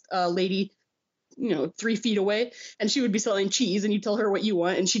next lady, 3 feet away, and she would be selling cheese, and you tell her what you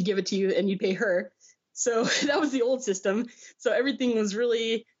want, and she'd give it to you, and you'd pay her. So that was the old system. So everything was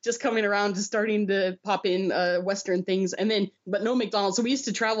really just coming around to starting to pop in Western things, but no McDonald's. So we used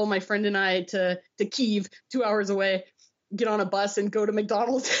to travel, my friend and I, to Kyiv, 2 hours away, get on a bus and go to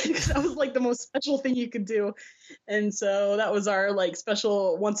McDonald's, because that was like the most special thing you could do. And so that was our like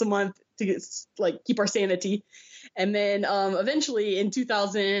special once a month to get, like, keep our sanity. And then eventually in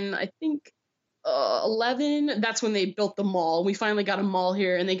 2000, I think 11, that's when they built the mall. We finally got a mall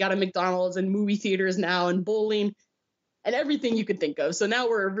here, and they got a McDonald's and movie theaters now, and bowling and everything you could think of. So now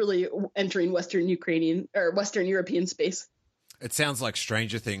we're really entering Western European space. It sounds like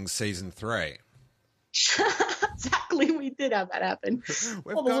Stranger Things season 3. Exactly, we did have that happen.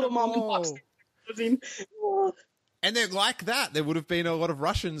 All the little mom and pops closing. And they're like that. There would have been a lot of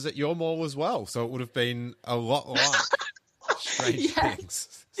Russians at your mall as well, so it would have been a lot like Stranger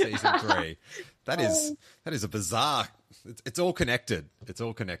Things season 3. That is a bizarre. It's all connected. It's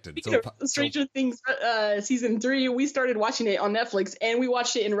all connected. Stranger Things season 3. We started watching it on Netflix, and we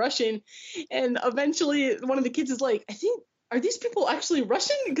watched it in Russian. And eventually, one of the kids is like, "I think, are these people actually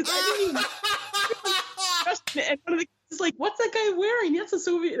Russian? Because I didn't even." And one of the kids is like, "What's that guy wearing? That's a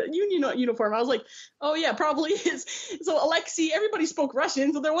Soviet Union uniform." I was like, "Oh yeah, probably is." So Alexei, everybody spoke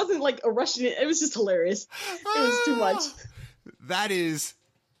Russian, so there wasn't like a Russian. It was just hilarious. It was too much. That is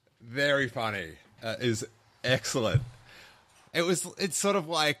very funny. Is excellent. It's sort of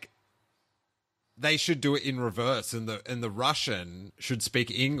like they should do it in reverse, and the Russian should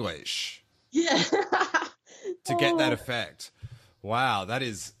speak English. Yeah. To get that effect. Wow, that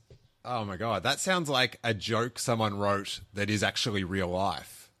is. Oh my God, that sounds like a joke someone wrote that is actually real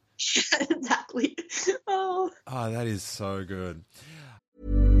life. Yeah, exactly. Oh, that is so good.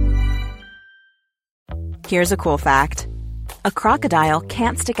 Here's a cool fact. A crocodile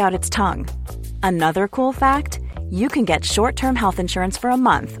can't stick out its tongue. Another cool fact, you can get short-term health insurance for a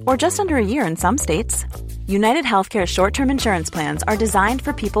month or just under a year in some states. United Healthcare short-term insurance plans are designed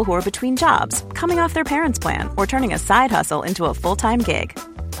for people who are between jobs, coming off their parents' plan, or turning a side hustle into a full-time gig.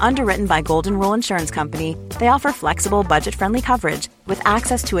 Underwritten by Golden Rule Insurance Company, they offer flexible, budget-friendly coverage with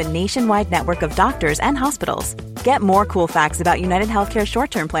access to a nationwide network of doctors and hospitals. Get more cool facts about United Healthcare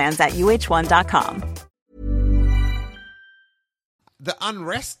short-term plans at uh1.com. The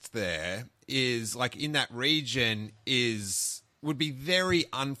unrest there is, like, in that region would be very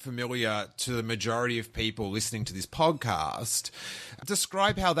unfamiliar to the majority of people listening to this podcast.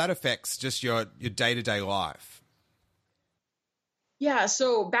 Describe how that affects just your day-to-day life. Yeah,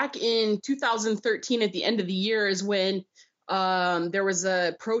 so back in 2013, at the end of the year, is when there was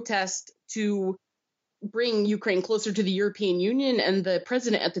a protest to bring Ukraine closer to the European Union, and the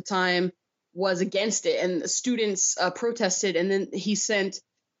president at the time was against it, and the students protested, and then he sent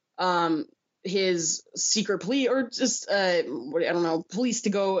his secret police, or just police to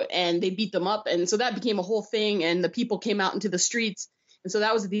go, and they beat them up, and so that became a whole thing, and the people came out into the streets, and so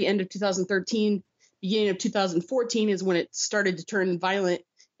that was at the end of 2013. Beginning of 2014 is when it started to turn violent,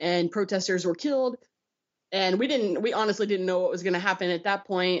 and protesters were killed, and we honestly didn't know what was going to happen at that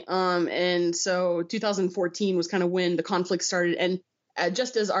point. And so 2014 was kind of when the conflict started, and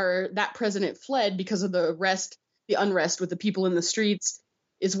just as that president fled because of the unrest with the people in the streets,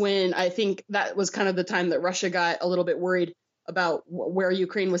 is when I think that was kind of the time that Russia got a little bit worried about where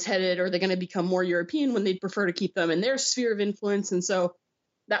Ukraine was headed. Are they going to become more European when they'd prefer to keep them in their sphere of influence? And so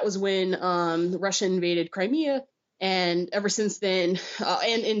that was when Russia invaded Crimea, and ever since then,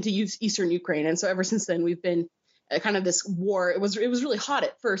 and into eastern Ukraine. And so ever since then, we've been kind of this war. It was really hot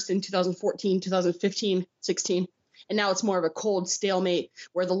at first in 2014, 2015, 16. And now it's more of a cold stalemate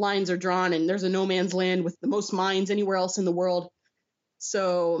where the lines are drawn, and there's a no man's land with the most mines anywhere else in the world.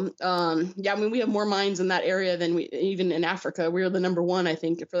 So, we have more mines in that area than even in Africa. We're the number one, I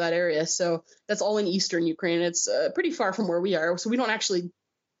think, for that area. So that's all in eastern Ukraine. It's pretty far from where we are. So we don't actually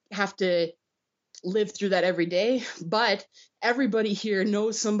have to live through that every day, but everybody here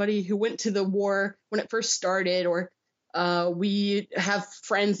knows somebody who went to the war when it first started, or we have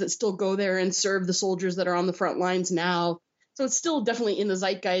friends that still go there and serve the soldiers that are on the front lines now. So it's still definitely in the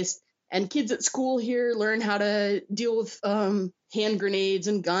zeitgeist. And kids at school here learn how to deal with hand grenades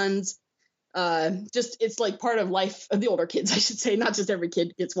and guns. Just it's like part of life of the older kids, I should say. Not just every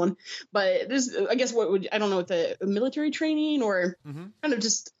kid gets one, but there's, I guess, I don't know, what the military training or kind of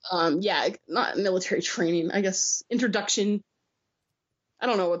just, not military training, I guess, introduction. I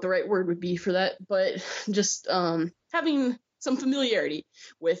don't know what the right word would be for that, but just having some familiarity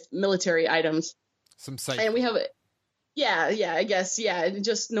with military items. Some safe. And we have it. Yeah, I guess. Yeah.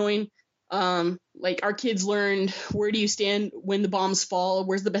 Just knowing, like our kids learned, where do you stand when the bombs fall?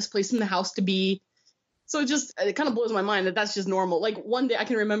 Where's the best place in the house to be? So it kind of blows my mind that that's just normal. Like one day I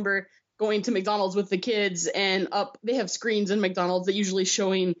can remember going to McDonald's with the kids, and they have screens in McDonald's that usually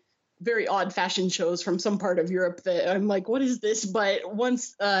showing very odd fashion shows from some part of Europe that I'm like, what is this? But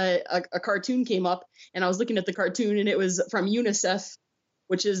once a cartoon came up, and I was looking at the cartoon, and it was from UNICEF,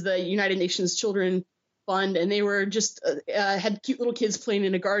 which is the United Nations Children Fund, and they were just had cute little kids playing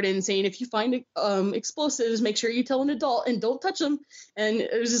in a garden saying, if you find explosives, make sure you tell an adult and don't touch them. And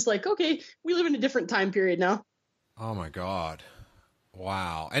it was just like, okay, we live in a different time period now. Oh my God.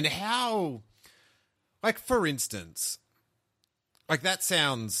 Wow. And how, like, for instance, like that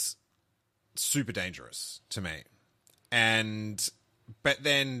sounds super dangerous to me. But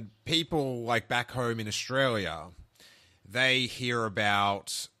then people like back home in Australia, they hear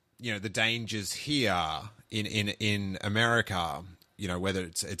about, you know, the dangers here in America, you know, whether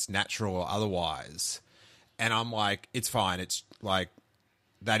it's natural or otherwise. And I'm like, it's fine. It's like,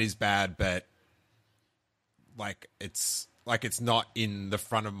 that is bad, but like, it's not in the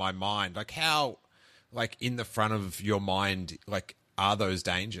front of my mind. Like how, like in the front of your mind, like, are those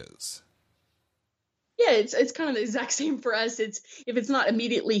dangers? Yeah, it's kind of the exact same for us. If it's not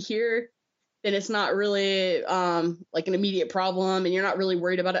immediately here, then it's not really like an immediate problem, and you're not really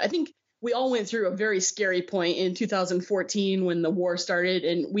worried about it. I think we all went through a very scary point in 2014 when the war started,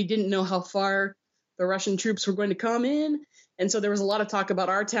 and we didn't know how far the Russian troops were going to come in. And so there was a lot of talk about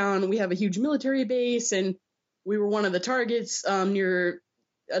our town. We have a huge military base, and we were one of the targets near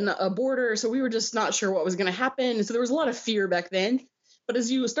a border. So we were just not sure what was going to happen. And so there was a lot of fear back then. But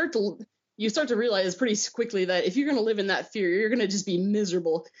as you start to realize pretty quickly that if you're going to live in that fear, you're going to just be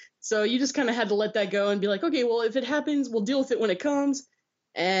miserable. So you just kind of had to let that go and be like, okay, well, if it happens, we'll deal with it when it comes.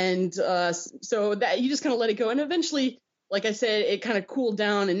 And so that you just kind of let it go. And eventually, like I said, it kind of cooled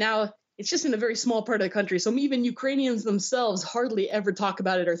down. And now it's just in a very small part of the country. So even Ukrainians themselves hardly ever talk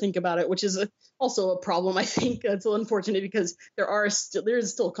about it or think about it, which is also a problem. I think it's unfortunate because there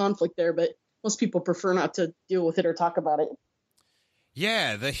is still conflict there, but most people prefer not to deal with it or talk about it.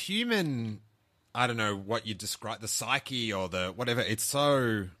 Yeah, the human, I don't know what you describe, the psyche or the whatever, it's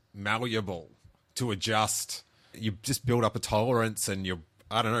so malleable to adjust. You just build up a tolerance, and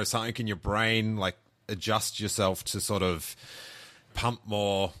I don't know, something in your brain, like, adjust yourself to sort of pump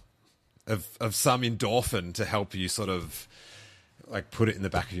more of some endorphin to help you sort of like put it in the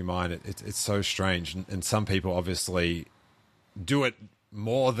back of your mind. It's so strange. And some people obviously do it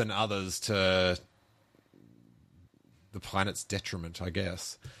more than others to the planet's detriment, I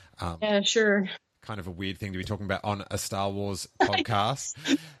guess. Yeah, sure. Kind of a weird thing to be talking about on a Star Wars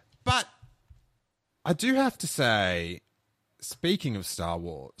podcast. But I do have to say, speaking of Star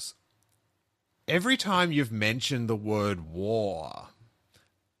Wars, every time you've mentioned the word war,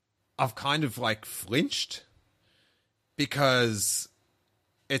 I've kind of like flinched, because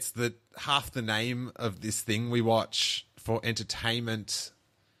it's half the name of this thing we watch for entertainment.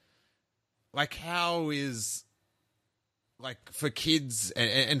 Like, how is, like, for kids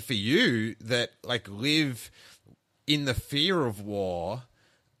and for you that like live in the fear of war,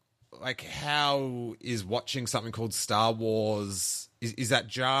 like, how is watching something called Star Wars, is that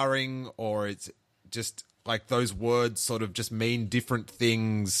jarring, or it's just like those words sort of just mean different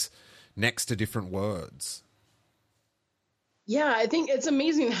things next to different words? Yeah, I think it's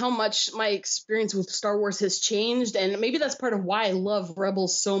amazing how much my experience with Star Wars has changed. And maybe that's part of why I love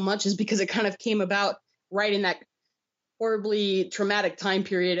Rebels so much, is because it kind of came about right in that horribly traumatic time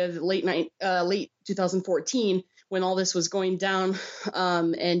period of late 2014 when all this was going down.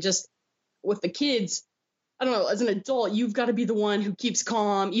 And just with the kids, I don't know, as an adult, you've got to be the one who keeps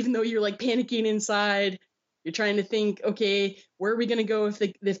calm, even though you're like panicking inside. You're trying to think, okay, where are we going to go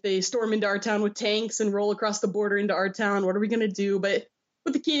if they storm into our town with tanks and roll across the border into our town? What are we going to do? But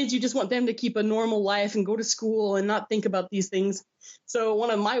with the kids, you just want them to keep a normal life and go to school and not think about these things. So one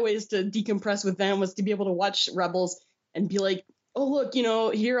of my ways to decompress with them was to be able to watch Rebels and be like, oh, look,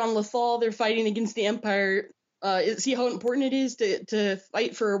 here on Lothal, they're fighting against the Empire. See how important it is to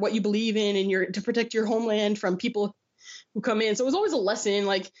fight for what you believe in and to protect your homeland from people who come in. So it was always a lesson,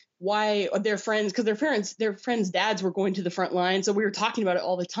 like why their friends, because their friends' dads were going to the front line. So we were talking about it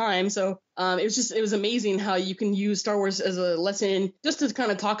all the time. So it was amazing how you can use Star Wars as a lesson just to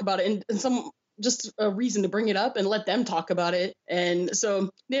kind of talk about it and some just a reason to bring it up and let them talk about it. And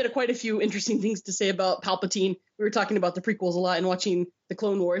so they had quite a few interesting things to say about Palpatine. We were talking about the prequels a lot and watching the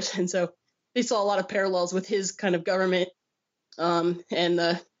Clone Wars. And so they saw a lot of parallels with his kind of government and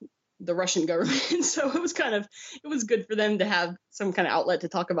the Russian government. So it was good for them to have some kind of outlet to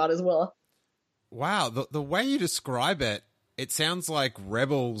talk about as well. Wow. The way you describe it, it sounds like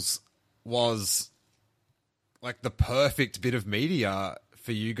Rebels was like the perfect bit of media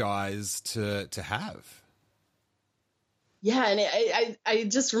for you guys to have. Yeah, and I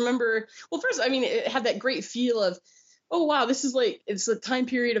just remember, well, first, I mean, it had that great feel of, oh, wow, this is like, it's the time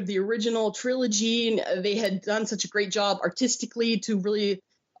period of the original trilogy, and they had done such a great job artistically to really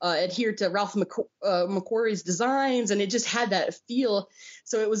adhere to Ralph McQuarrie's designs, and it just had that feel.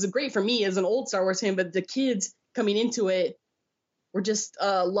 So it was great for me as an old Star Wars fan, but the kids coming into it were just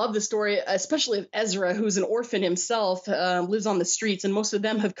love the story, especially of Ezra, who's an orphan himself, lives on the streets, and most of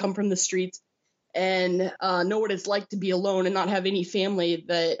them have come from the streets and know what it's like to be alone and not have any family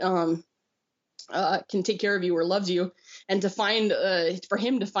that can take care of you or loves you. And to find, for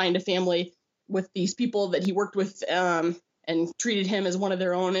him to find a family with these people that he worked with and treated him as one of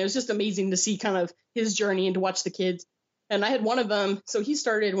their own. It was just amazing to see kind of his journey and to watch the kids. And I had one of them. So he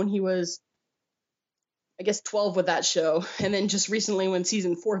started when he was, I guess, 12 with that show. And then just recently when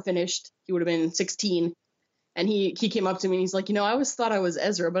season 4 finished, he would have been 16. And he came up to me and he's like, I always thought I was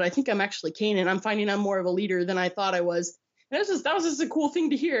Ezra, but I think I'm actually Kanan. I'm finding I'm more of a leader than I thought I was. And that was just a cool thing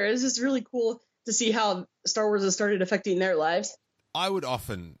to hear. It was just really cool to see how Star Wars has started affecting their lives. I would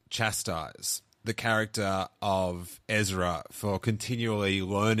often chastise the character of Ezra for continually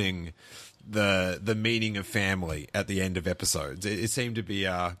learning the meaning of family at the end of episodes. It seemed to be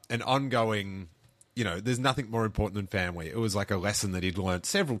an ongoing, there's nothing more important than family. It was like a lesson that he'd learned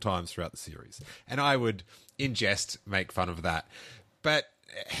several times throughout the series. And I would, in jest, make fun of that. But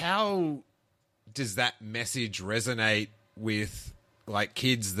how does that message resonate with like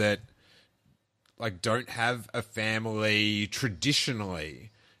kids that like don't have a family traditionally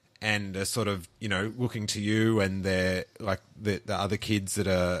and are sort of, looking to you and they're like the other kids that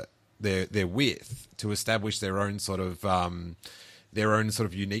are they're with to establish their own sort of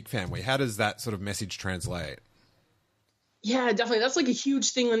unique family? How does that sort of message translate? Yeah, definitely. That's like a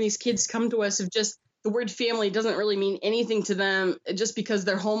huge thing when these kids come to us, of just the word family doesn't really mean anything to them just because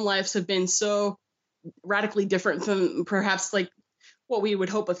their home lives have been so radically different from perhaps like what we would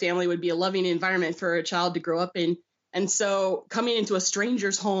hope a family would be, a loving environment for a child to grow up in. And so coming into a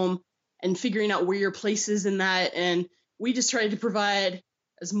stranger's home and figuring out where your place is in that. And we just try to provide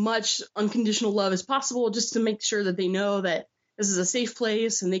as much unconditional love as possible just to make sure that they know that this is a safe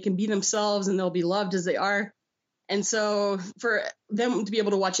place and they can be themselves and they'll be loved as they are. And so for them to be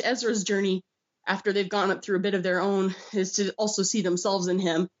able to watch Ezra's journey after they've gone up through a bit of their own is to also see themselves in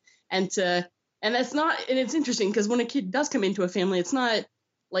him. And it's interesting because when a kid does come into a family, it's not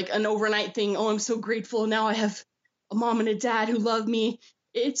like an overnight thing. Oh, I'm so grateful. Now I have a mom and a dad who love me.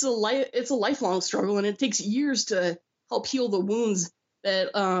 It's a lifelong struggle, and it takes years to help heal the wounds that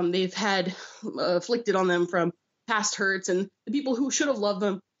they've had afflicted on them from past hurts, and the people who should have loved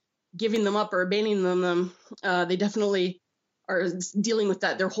them, giving them up or abandoning them, they definitely are dealing with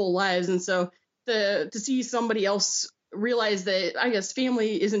that their whole lives. And so to see somebody else realize that, I guess,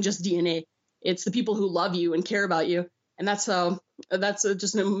 family isn't just DNA. It's the people who love you and care about you. And that's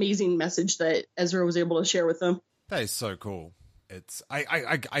just an amazing message that Ezra was able to share with them. That is so cool.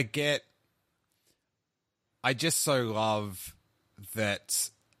 I just so love that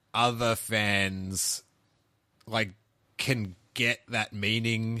other fans like can get that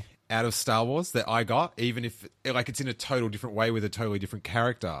meaning out of Star Wars that I got, even if like it's in a total different way with a totally different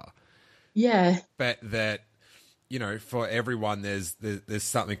character. Yeah. But that, for everyone, there's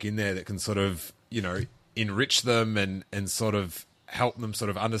something in there that can sort of, enrich them and sort of help them sort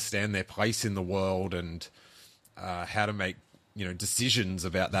of understand their place in the world and how to make, decisions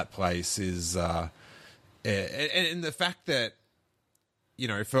about that place is, and the fact that,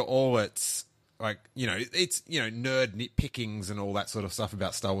 for all its like, it's, nerd nitpickings and all that sort of stuff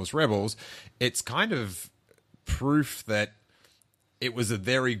about Star Wars Rebels, it's kind of proof that it was a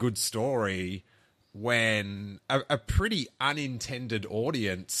very good story when a pretty unintended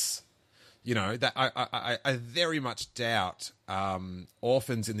audience, that I very much doubt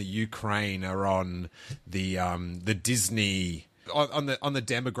orphans in the Ukraine are on the Disney on the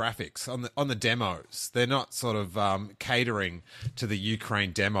demographics on the demos. They're not sort of catering to the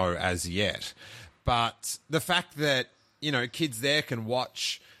Ukraine demo as yet. But the fact that kids there can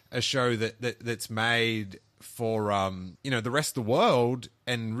watch a show that's made for the rest of the world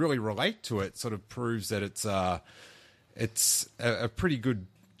and really relate to it, sort of proves that it's a pretty good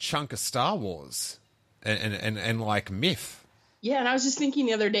chunk of Star Wars and like myth. Yeah, and I was just thinking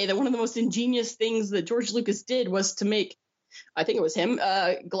the other day that one of the most ingenious things that George Lucas did was to make, I think it was him,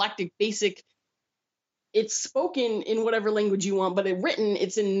 Galactic Basic. It's spoken in whatever language you want, but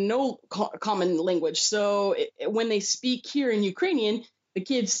it's in no common language. So when they speak here in Ukrainian, the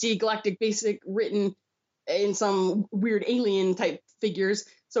kids see Galactic Basic written in some weird alien type figures.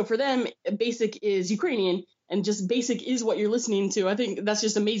 So for them, Basic is Ukrainian, and just Basic is what you're listening to. I think that's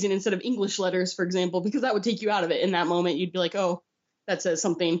just amazing instead of English letters, for example, because that would take you out of it in that moment. You'd be like, oh, that says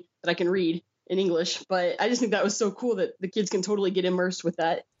something that I can read in English. But I just think that was so cool that the kids can totally get immersed with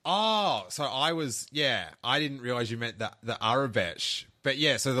that. Oh, so I didn't realize you meant the Arabesh. But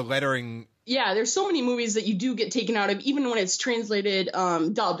yeah, so the lettering. Yeah, there's so many movies that you do get taken out of, even when it's translated,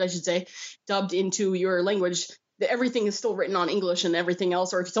 dubbed into your language. Everything is still written on English and everything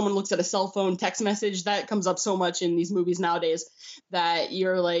else. Or if someone looks at a cell phone text message, that comes up so much in these movies nowadays that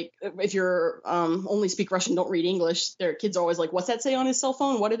you're like, if you're only speak Russian, don't read English, their kids are always like, what's that say on his cell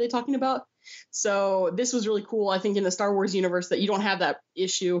phone? What are they talking about? So this was really cool, I think, in the Star Wars universe that you don't have that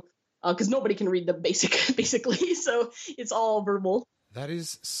issue because nobody can read the basic, basically. So it's all verbal. That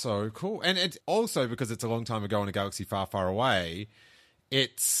is so cool. And it also, because it's a long time ago in a galaxy far, far away,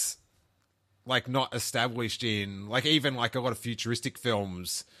 it's like not established in, like, even like a lot of futuristic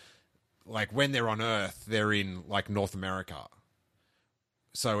films, like when they're on Earth, they're in like North America.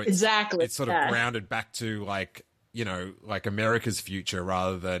 So it's sort of grounded back to like, like America's future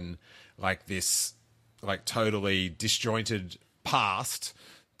rather than like this like totally disjointed past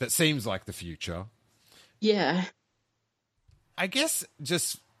that seems like the future. Yeah. I guess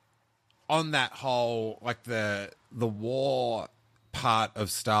just on that whole, like the war part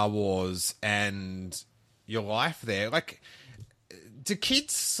of Star Wars and your life there, like, do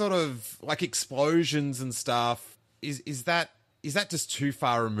kids sort of like explosions and stuff? Is that just too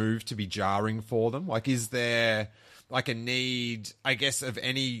far removed to be jarring for them? Like, is there like a need, I guess, of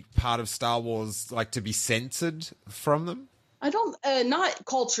any part of Star Wars like to be censored from them? I don't, not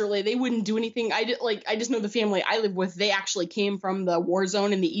culturally. They wouldn't do anything. I just know the family I live with, they actually came from the war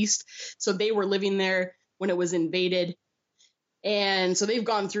zone in the East. So they were living there when it was invaded. And so they've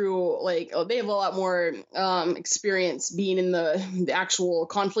gone through they have a lot more experience being in the actual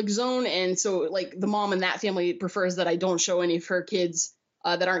conflict zone. And so like the mom in that family prefers that I don't show any of her kids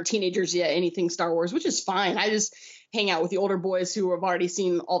that aren't teenagers yet anything Star Wars, which is fine. I just hang out with the older boys who have already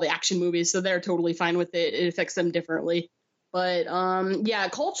seen all the action movies. So they're totally fine with it. It affects them differently. But yeah,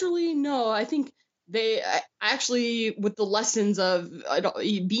 culturally, no, I think they actually, with the lessons of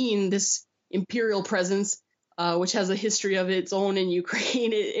being this imperial presence, which has a history of its own in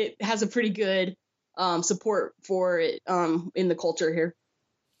Ukraine, it has a pretty good support for it in the culture here.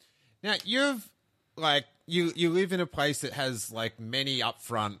 Now, you live in a place that has like many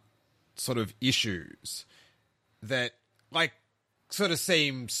upfront sort of issues that like sort of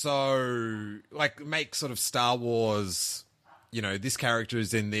seem so like make sort of Star Wars, this character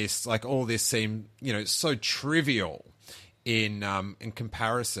is in this, like all this seem, so trivial in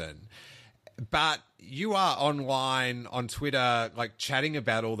comparison. But you are online on Twitter, like chatting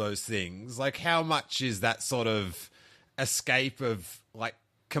about all those things. Like, how much is that sort of escape of like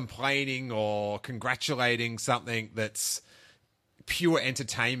complaining or congratulating something that's pure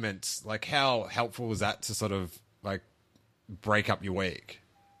entertainment? Like, how helpful was that to sort of like break up your week?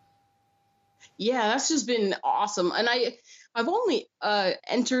 Yeah, that's just been awesome. And I've only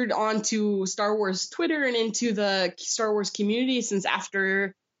entered onto Star Wars Twitter and into the Star Wars community since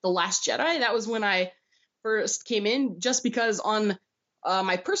after The Last Jedi. That was when I first came in, just because on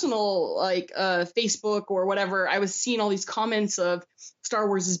my personal Facebook or whatever, I was seeing all these comments of Star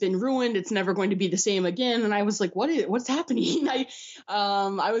Wars has been ruined. It's never going to be the same again. And I was like, what's happening?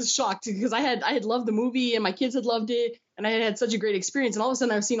 I was shocked because I had loved the movie and my kids had loved it. And I had such a great experience. And all of a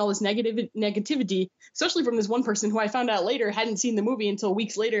sudden I was seeing all this negativity, especially from this one person who I found out later hadn't seen the movie until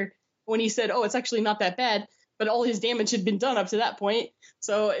weeks later when he said, oh, it's actually not that bad. But all his damage had been done up to that point.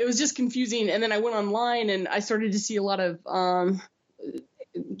 So it was just confusing. And then I went online and I started to see a lot of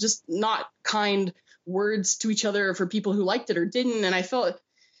just not kind words to each other for people who liked it or didn't. And I felt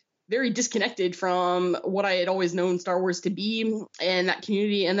very disconnected from what I had always known Star Wars to be and that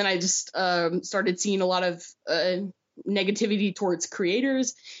community. And then I just started seeing a lot of negativity towards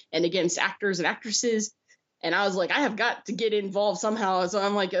creators and against actors and actresses. And I was like, I have got to get involved somehow. So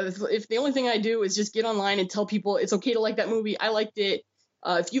I'm like, if the only thing I do is just get online and tell people it's okay to like that movie, I liked it,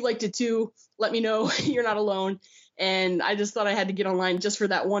 If you liked it too, let me know. You're not alone. And I just thought I had to get online just for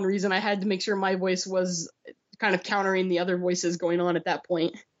that one reason. I had to make sure my voice was kind of countering the other voices going on at that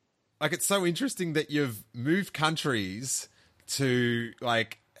point. Like, it's so interesting that you've moved countries to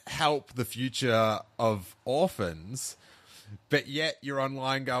like help the future of orphans, but yet you're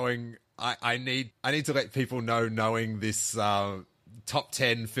online going, I need to let people know, knowing this top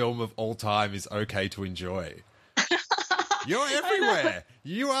 10 film of all time is okay to enjoy. You're everywhere.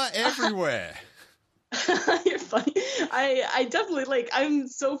 You are everywhere. You're funny. I definitely, like, I'm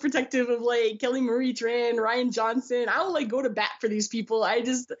so protective of, like, Kelly Marie Tran, Ryan Johnson. I'll, like, go to bat for these people. I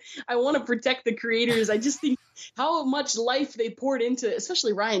want to protect the creators. I just think how much life they poured into,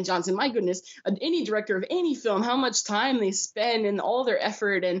 especially Ryan Johnson. My goodness, any director of any film, how much time they spend and all their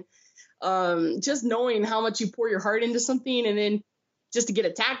effort, and just knowing how much you pour your heart into something and then just to get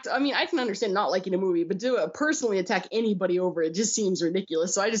attacked. I mean, I can understand not liking a movie, but to personally attack anybody over it just seems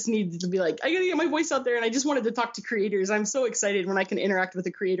ridiculous. So I just needed to be like, I gotta get my voice out there. And I just wanted to talk to creators. I'm so excited when I can interact with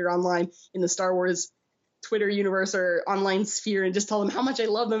a creator online in the Star Wars Twitter universe or online sphere and just tell them how much I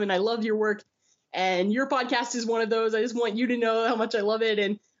love them and I love your work. And your podcast is one of those. I just want you to know how much I love it.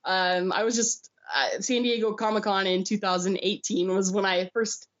 And I was just San Diego Comic-Con in 2018 was when I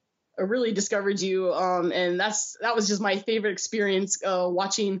first really discovered you, and that was just my favorite experience,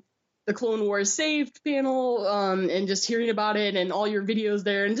 watching the Clone Wars Saved panel, and just hearing about it and all your videos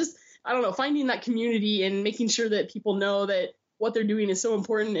there, and just, I don't know, finding that community and making sure that people know that what they're doing is so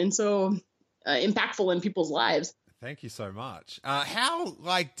important and so impactful in people's lives. Thank you so much. How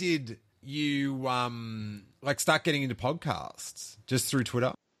did you start getting into podcasts? Just through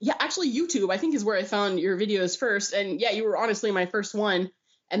Twitter? Yeah, actually YouTube I think is where I found your videos first, and yeah, you were honestly my first one.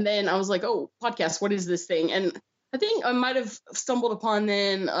 And then I was like, oh, podcast, what is this thing? And I think I might have stumbled upon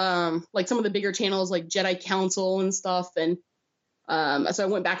then like some of the bigger channels like Jedi Council and stuff. And so I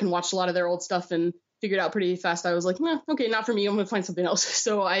went back and watched a lot of their old stuff and figured out pretty fast. I was like, okay, not for me. I'm going to find something else.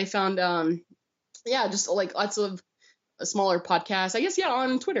 So I found, just like lots of smaller podcasts, I guess,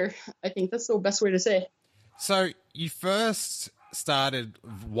 on Twitter. I think that's the best way to say. So you first started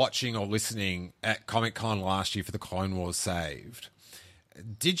watching or listening at Comic-Con last year for the Clone Wars Saved.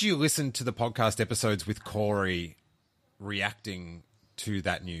 Did you listen to the podcast episodes with Corey reacting to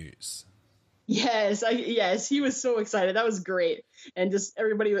that news? Yes, he was so excited. That was great. And just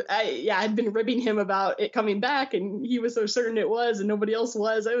everybody, I'd been ribbing him about it coming back, and he was so certain it was, and nobody else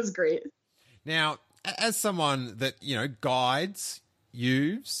was. It was great. Now, as someone that, guides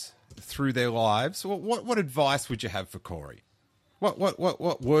youths through their lives, what advice would you have for Corey?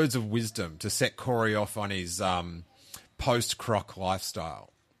 What words of wisdom to set Corey off on his post-Croc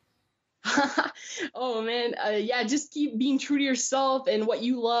lifestyle? Oh man, just keep being true to yourself and what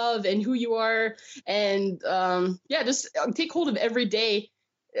you love and who you are, and just take hold of every day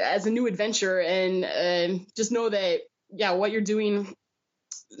as a new adventure, and just know that what you're doing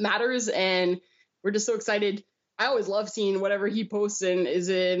matters, and we're just so excited. I always love seeing whatever he posts and is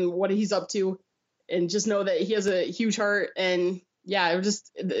in what he's up to, and just know that he has a huge heart, and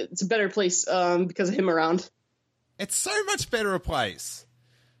it's a better place because of him around. It's so much better a place.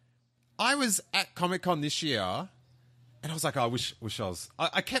 I was at Comic-Con this year, and I was like, I wish I was.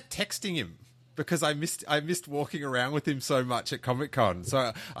 I kept texting him because I missed walking around with him so much at Comic-Con.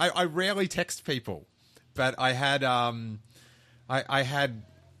 So I rarely text people, but I had I had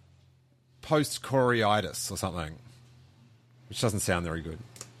post-Corey-itis or something, which doesn't sound very good.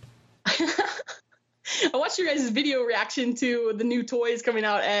 I watched your guys' video reaction to the new toys coming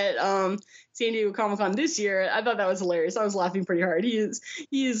out at San Diego Comic-Con this year. I thought that was hilarious. I was laughing pretty hard. He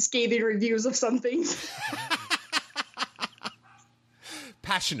is scathing reviews of some things.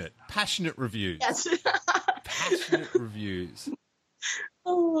 Passionate reviews. Yes. Passionate reviews.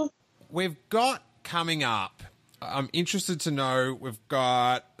 Oh. We've got coming up, I'm interested to know, we've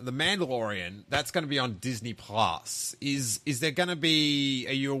got The Mandalorian. That's going to be on Disney Plus. Is there going to be,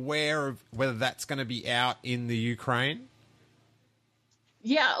 are you aware of whether that's going to be out in the Ukraine?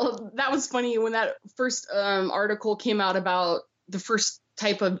 Yeah, that was funny when that first article came out about the first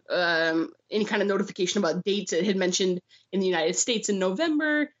type of any kind of notification about dates. It had mentioned in the United States in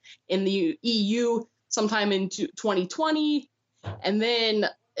November, in the EU sometime in 2020, and then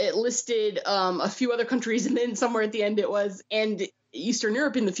it listed a few other countries, and then somewhere at the end it was, and Eastern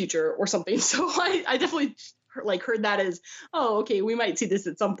Europe in the future or something. So I definitely heard that as, oh, okay, we might see this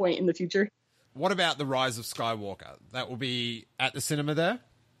at some point in the future. What about The Rise of Skywalker? That will be at the cinema there?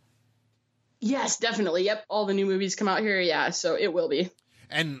 Yes, definitely. Yep, all the new movies come out here, so it will be.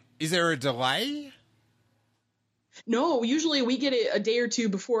 And is there a delay? No, usually we get it a day or two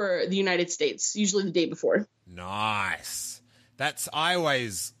before the United States, usually the day before. Nice. I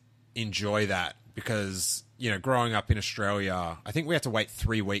always enjoy that because, growing up in Australia, I think we had to wait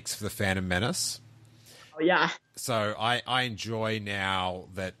 3 weeks for the Phantom Menace. Oh, yeah. So I enjoy now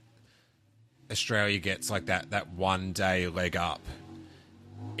that Australia gets like that 1 day leg up.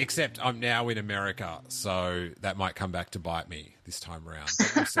 Except I'm now in America, so that might come back to bite me this time around.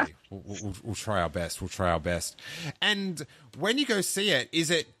 But we'll see. We'll try our best. We'll try our best. And when you go see it, is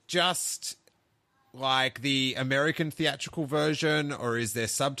it just like the American theatrical version, or is there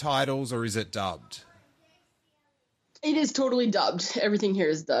subtitles, or is it dubbed? It is totally dubbed. Everything here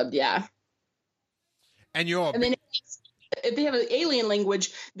is dubbed, yeah. And then if they have an alien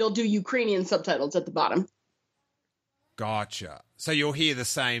language, they'll do Ukrainian subtitles at the bottom. Gotcha. So you'll hear the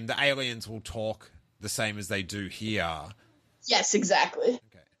same. The aliens will talk the same as they do here. Yes, exactly.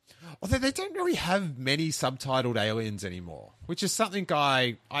 Okay. Although they don't really have many subtitled aliens anymore, which is something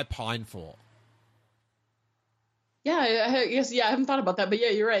I pine for. Yeah, I guess. Yeah, I haven't thought about that, but yeah,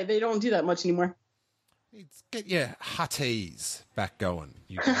 you're right. They don't do that much anymore. Get your Hutties back going,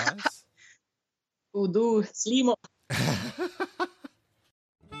 you guys. Udu Slimo.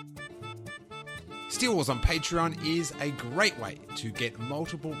 Steele Wars on Patreon is a great way to get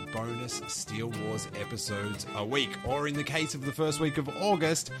multiple bonus Steele Wars episodes a week, or in the case of the first week of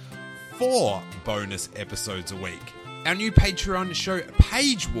August, 4 bonus episodes a week. Our new Patreon show,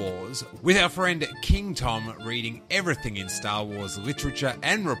 Page Wars, with our friend King Tom reading everything in Star Wars literature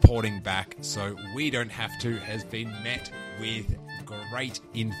and reporting back so we don't have to, has been met with great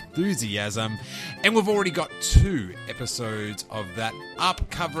enthusiasm. And we've already got 2 episodes of that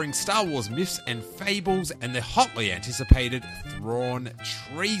up, covering Star Wars myths and fables and the hotly anticipated Thrawn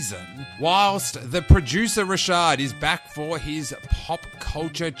treason, whilst the producer Rashad is back for his pop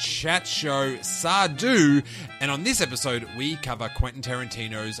culture chat show Sardu. And on this episode we cover Quentin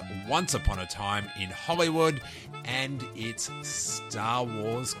Tarantino's Once Upon a Time in Hollywood and its Star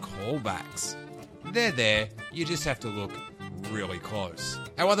Wars callbacks. They're there, you just have to look really close.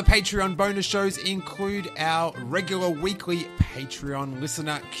 Our other Patreon bonus shows include our regular weekly Patreon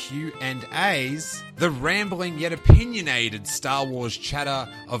listener Q&As, the rambling yet opinionated Star Wars chatter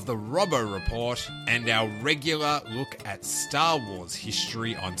of the Robbo Report, and our regular look at Star Wars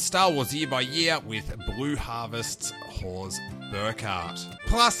history on Star Wars Year by Year with Blue Harvest's Hawes Burkhardt.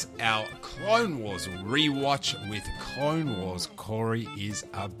 Plus, our Clone Wars rewatch with Clone Wars Corey is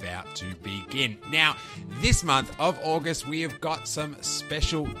about to begin. Now, this month of August, we have got some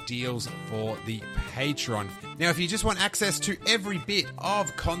special deals for the Patreon. Now, if you just want access to every bit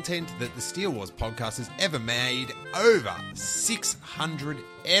of content that the Steele Wars podcast has ever made, over 600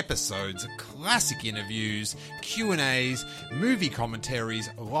 episodes, classic interviews, Q&As, movie commentaries,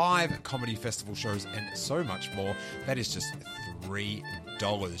 live comedy festival shows, and so much more, that is just $3.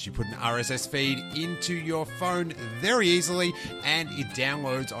 You put an RSS feed into your phone very easily, and it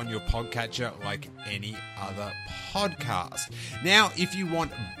downloads on your podcatcher like any other podcast. Now, if you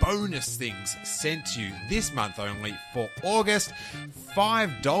want bonus things sent to you this month only for August,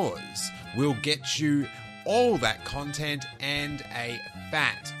 $5 will get you all that content and a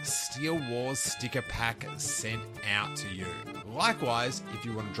fat Steele Wars sticker pack sent out to you. Likewise, if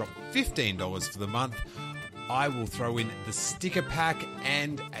you want to drop $15 for the month, I will throw in the sticker pack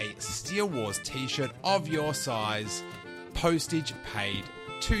and a Steele Wars t-shirt of your size, postage paid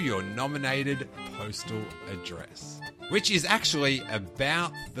to your nominated postal address, which is actually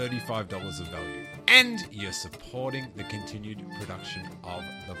about $35 of value. And you're supporting the continued production of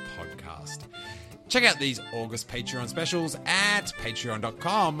the podcast. Check out these August Patreon specials at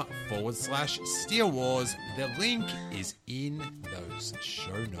patreon.com/Steele Wars. The link is in those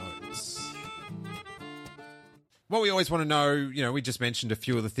show notes. What we always want to know, we just mentioned a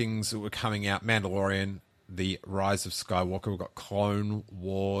few of the things that were coming out. Mandalorian, The Rise of Skywalker. We've got Clone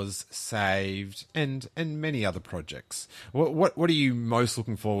Wars, Saved, and many other projects. What are you most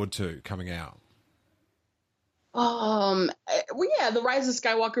looking forward to coming out? Well, yeah, The Rise of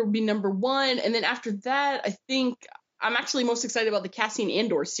Skywalker would be number 1, and then after that, I think I'm actually most excited about the Cassian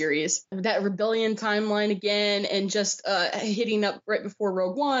Andor series, that Rebellion timeline again, and just hitting up right before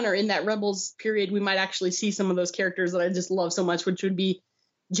Rogue One or in that Rebels period, we might actually see some of those characters that I just love so much, which would be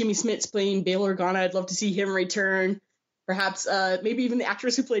Jimmy Smits playing Bail Organa. I'd love to see him return. Perhaps maybe even the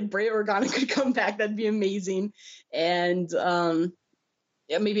actress who played Brea Organa could come back. That'd be amazing. And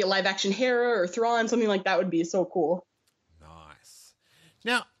maybe a live action Hera or Thrawn, something like that would be so cool. Nice.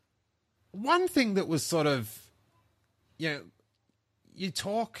 Now, one thing that was sort of, you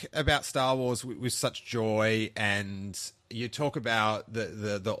talk about Star Wars with such joy, and you talk about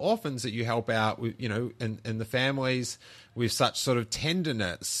the orphans that you help out with, and the families with such sort of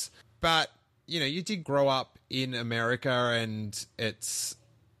tenderness. But, you did grow up in America, and it's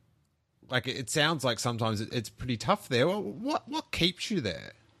like, it sounds like sometimes it's pretty tough there. What keeps you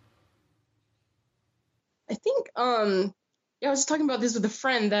there? I think, I was just talking about this with a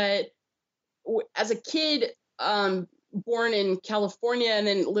friend that as a kid, born in California, and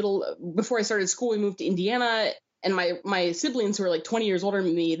then before I started school, we moved to Indiana, and my siblings who were like 20 years older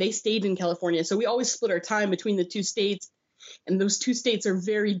than me, they stayed in California. So we always split our time between the two states, and those two states are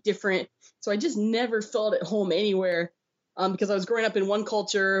very different. So I just never felt at home anywhere, because I was growing up in one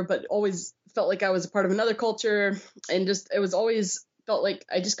culture, but always felt like I was a part of another culture. And it was always felt like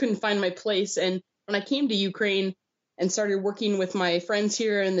I just couldn't find my place. And when I came to Ukraine and started working with my friends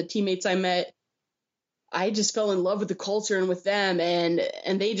here and the teammates I met, I just fell in love with the culture and with them, and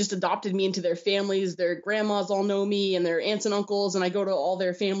they just adopted me into their families. Their grandmas all know me, and their aunts and uncles, and I go to all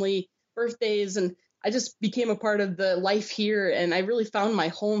their family birthdays, and I just became a part of the life here, and I really found my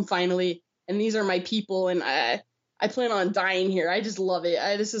home finally. And these are my people, and I plan on dying here. I just love it.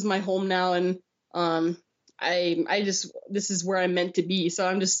 This is my home now, and this is where I'm meant to be. So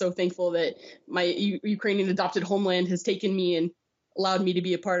I'm just so thankful that my Ukrainian adopted homeland has taken me and allowed me to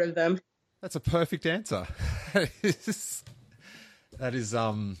be a part of them. That's a perfect answer. That is,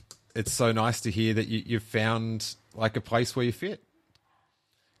 it's so nice to hear that you've found like a place where you fit,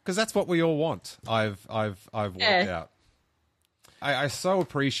 because that's what we all want. I've worked out. I so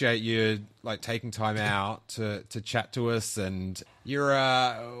appreciate you like taking time out to chat to us, and you're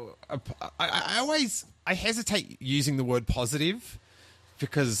I hesitate using the word positive,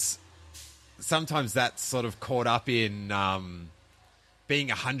 because sometimes that's sort of caught up in being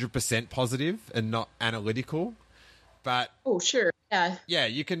 100% positive and not analytical. But oh, sure, yeah,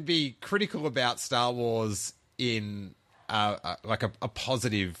 you can be critical about Star Wars in like a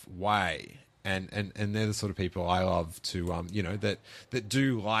positive way, and they're the sort of people I love to that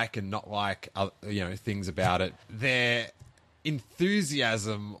do like and not like things about it. Their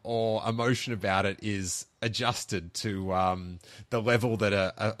enthusiasm or emotion about it is adjusted to the level that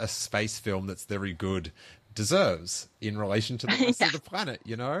a space film that's very good deserves in relation to the rest of the planet,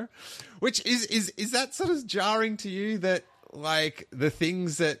 which is that sort of jarring to you, that like the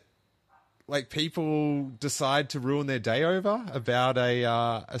things that like people decide to ruin their day over about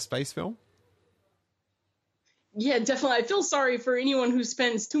a space film? Yeah, definitely. I feel sorry for anyone who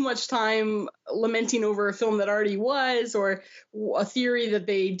spends too much time lamenting over a film that already was, or a theory that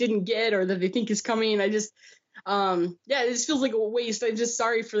they didn't get or that they think is coming. I just it just feels like a waste. I'm just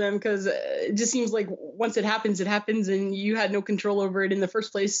sorry for them, because it just seems like once it happens, and you had no control over it in the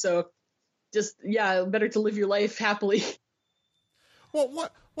first place. So just, better to live your life happily. Well,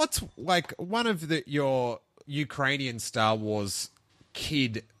 what's like one of your Ukrainian Star Wars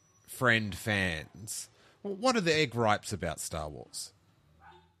kid friend fans? What are their gripes about Star Wars?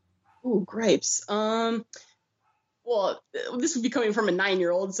 Ooh, gripes. Well, this would be coming from a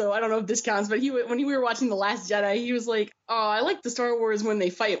 9-year-old, so I don't know if this counts, but when we were watching The Last Jedi, he was like, oh, I like the Star Wars when they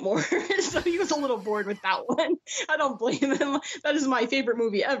fight more. So he was a little bored with that one. I don't blame him. That is my favorite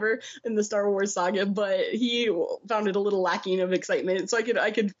movie ever in the Star Wars saga, but he found it a little lacking of excitement, so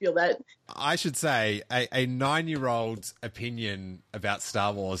I could feel that. I should say a 9-year-old's opinion about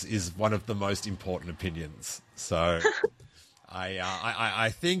Star Wars is one of the most important opinions. So I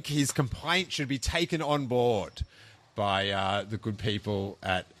think his complaint should be taken on board by the good people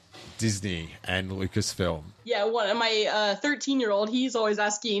at Disney and Lucasfilm. Yeah, my 13-year-old, he's always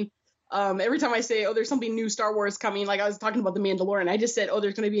asking, every time I say, oh, there's something new Star Wars coming, like I was talking about The Mandalorian, I just said, oh,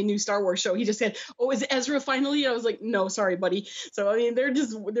 there's going to be a new Star Wars show. He just said, oh, is Ezra finally? I was like, no, sorry, buddy. So, I mean,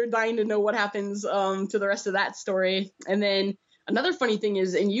 they're dying to know what happens to the rest of that story. And then another funny thing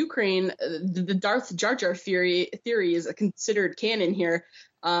is, in Ukraine, the Darth Jar Jar theory is considered canon here.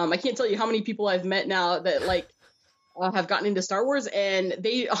 I can't tell you how many people I've met now that, like, have gotten into Star Wars, and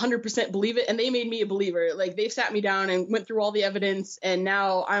they 100% believe it, and they made me a believer. Like, they've sat me down and went through all the evidence, and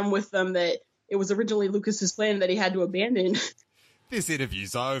now I'm with them that it was originally Lucas's plan that he had to abandon. This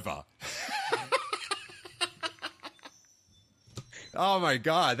interview's over. Oh my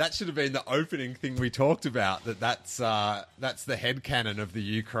God, that should have been the opening thing we talked about, that's the headcanon of the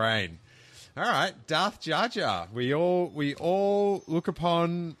Ukraine. All right, Darth Jar Jar. We all look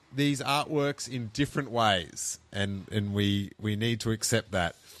upon these artworks in different ways, and we need to accept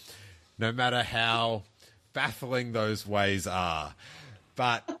that, no matter how baffling those ways are.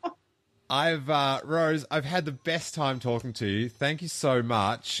 But Rose, I've had the best time talking to you. Thank you so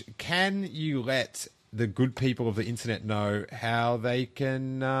much. Can you let the good people of the internet know how they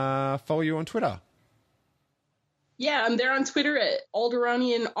can follow you on Twitter? Yeah, I'm there on Twitter at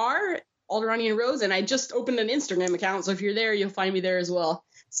AlderanianR. Alderanian Rose, and I just opened an Instagram account, so if you're there, you'll find me there as well.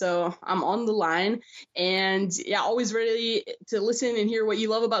 So I'm on the line, and yeah, always ready to listen and hear what you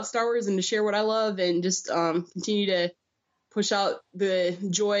love about Star Wars and to share what I love, and just continue to push out the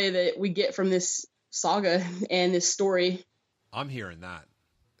joy that we get from this saga and this story. I'm hearing that.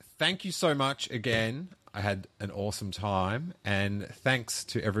 Thank you so much again. I had an awesome time, and thanks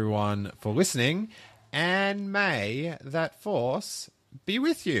to everyone for listening, and may that force be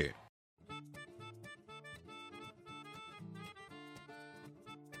with you.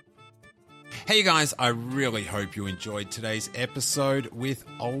 Hey you guys, I really hope you enjoyed today's episode with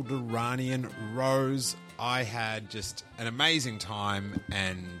Alderanian Rose. I had just an amazing time,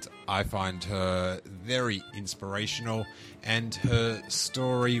 and I find her very inspirational, and her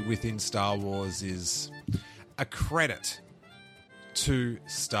story within Star Wars is a credit to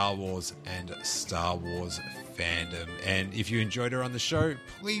Star Wars and Star Wars fandom. And if you enjoyed her on the show,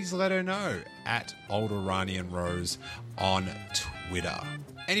 please let her know at Alderanian Rose on Twitter.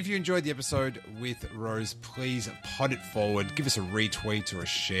 And if you enjoyed the episode with Rose, please pod it forward. Give us a retweet or a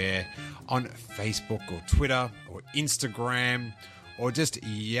share on Facebook or Twitter or Instagram, or just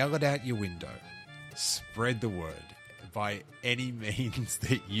yell it out your window. Spread the word by any means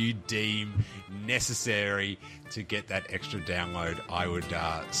that you deem necessary to get that extra download. I would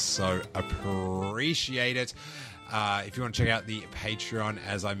so appreciate it. If you want to check out the Patreon,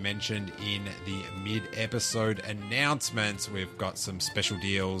 as I mentioned in the mid-episode announcements, we've got some special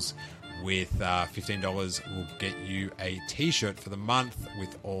deals. With $15 will get you a t-shirt for the month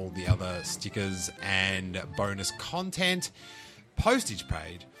with all the other stickers and bonus content, postage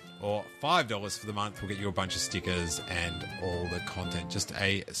paid, or $5 for the month will get you a bunch of stickers and all the content. Just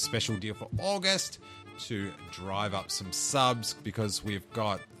a special deal for August to drive up some subs, because we've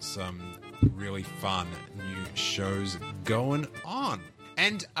got some really fun new shows going on.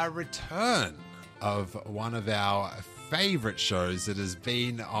 And a return of one of our favorite shows that has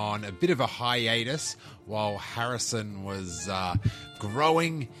been on a bit of a hiatus while Harrison was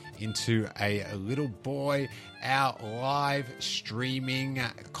growing into a little boy. Our live streaming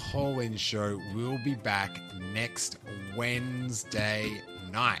call-in show will be back next Wednesday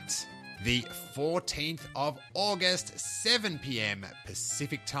night, the 14th of August, 7 p.m.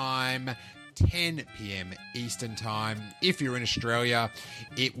 Pacific time, 10 p.m. Eastern time. If you're in Australia,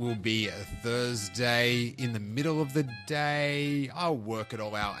 it will be Thursday in the middle of the day. I'll work it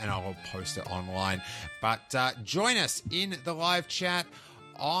all out and I'll post it online. But join us in the live chat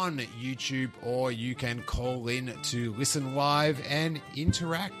on YouTube, or you can call in to listen live and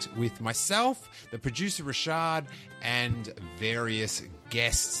interact with myself, the producer Rashad, and various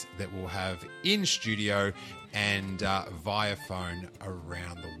guests that we'll have in studio and via phone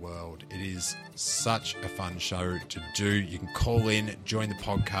around the world. It is such a fun show to do. You can call in, join the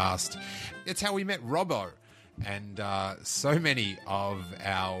podcast. That's how we met Robbo and so many of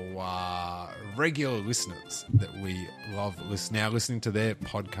our regular listeners that we love listening to their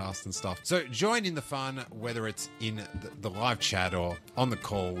podcast and stuff. So join in the fun, whether it's in the live chat or on the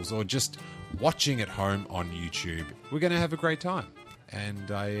calls or just watching at home on YouTube. We're going to have a great time, and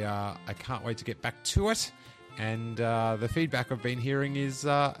I can't wait to get back to it. And the feedback I've been hearing is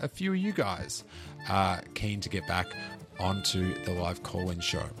a few of you guys keen to get back onto the live call-in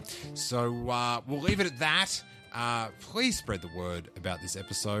show. So we'll leave it at that. Please spread the word about this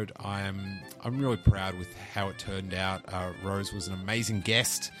episode. I'm really proud with how it turned out. Rose was an amazing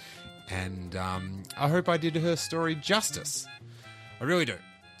guest, and I hope I did her story justice. I really do.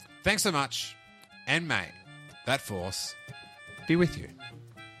 Thanks so much, and may that force be with you.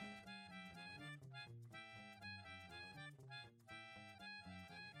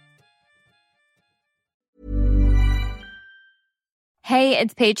 Hey,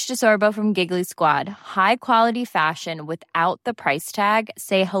 it's Paige DeSorbo from Giggly Squad. High quality fashion without the price tag.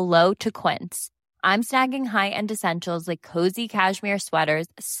 Say hello to Quince. I'm snagging high-end essentials like cozy cashmere sweaters,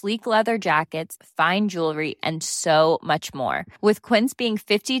 sleek leather jackets, fine jewelry, and so much more. With Quince being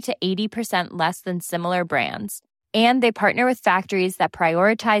 50 to 80% less than similar brands. And they partner with factories that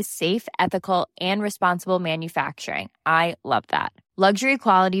prioritize safe, ethical, and responsible manufacturing. I love that. Luxury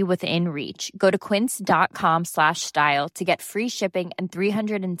quality within reach. Go to quince.com/style to get free shipping and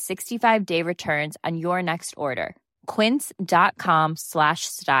 365-day returns on your next order.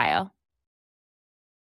 Quince.com/style.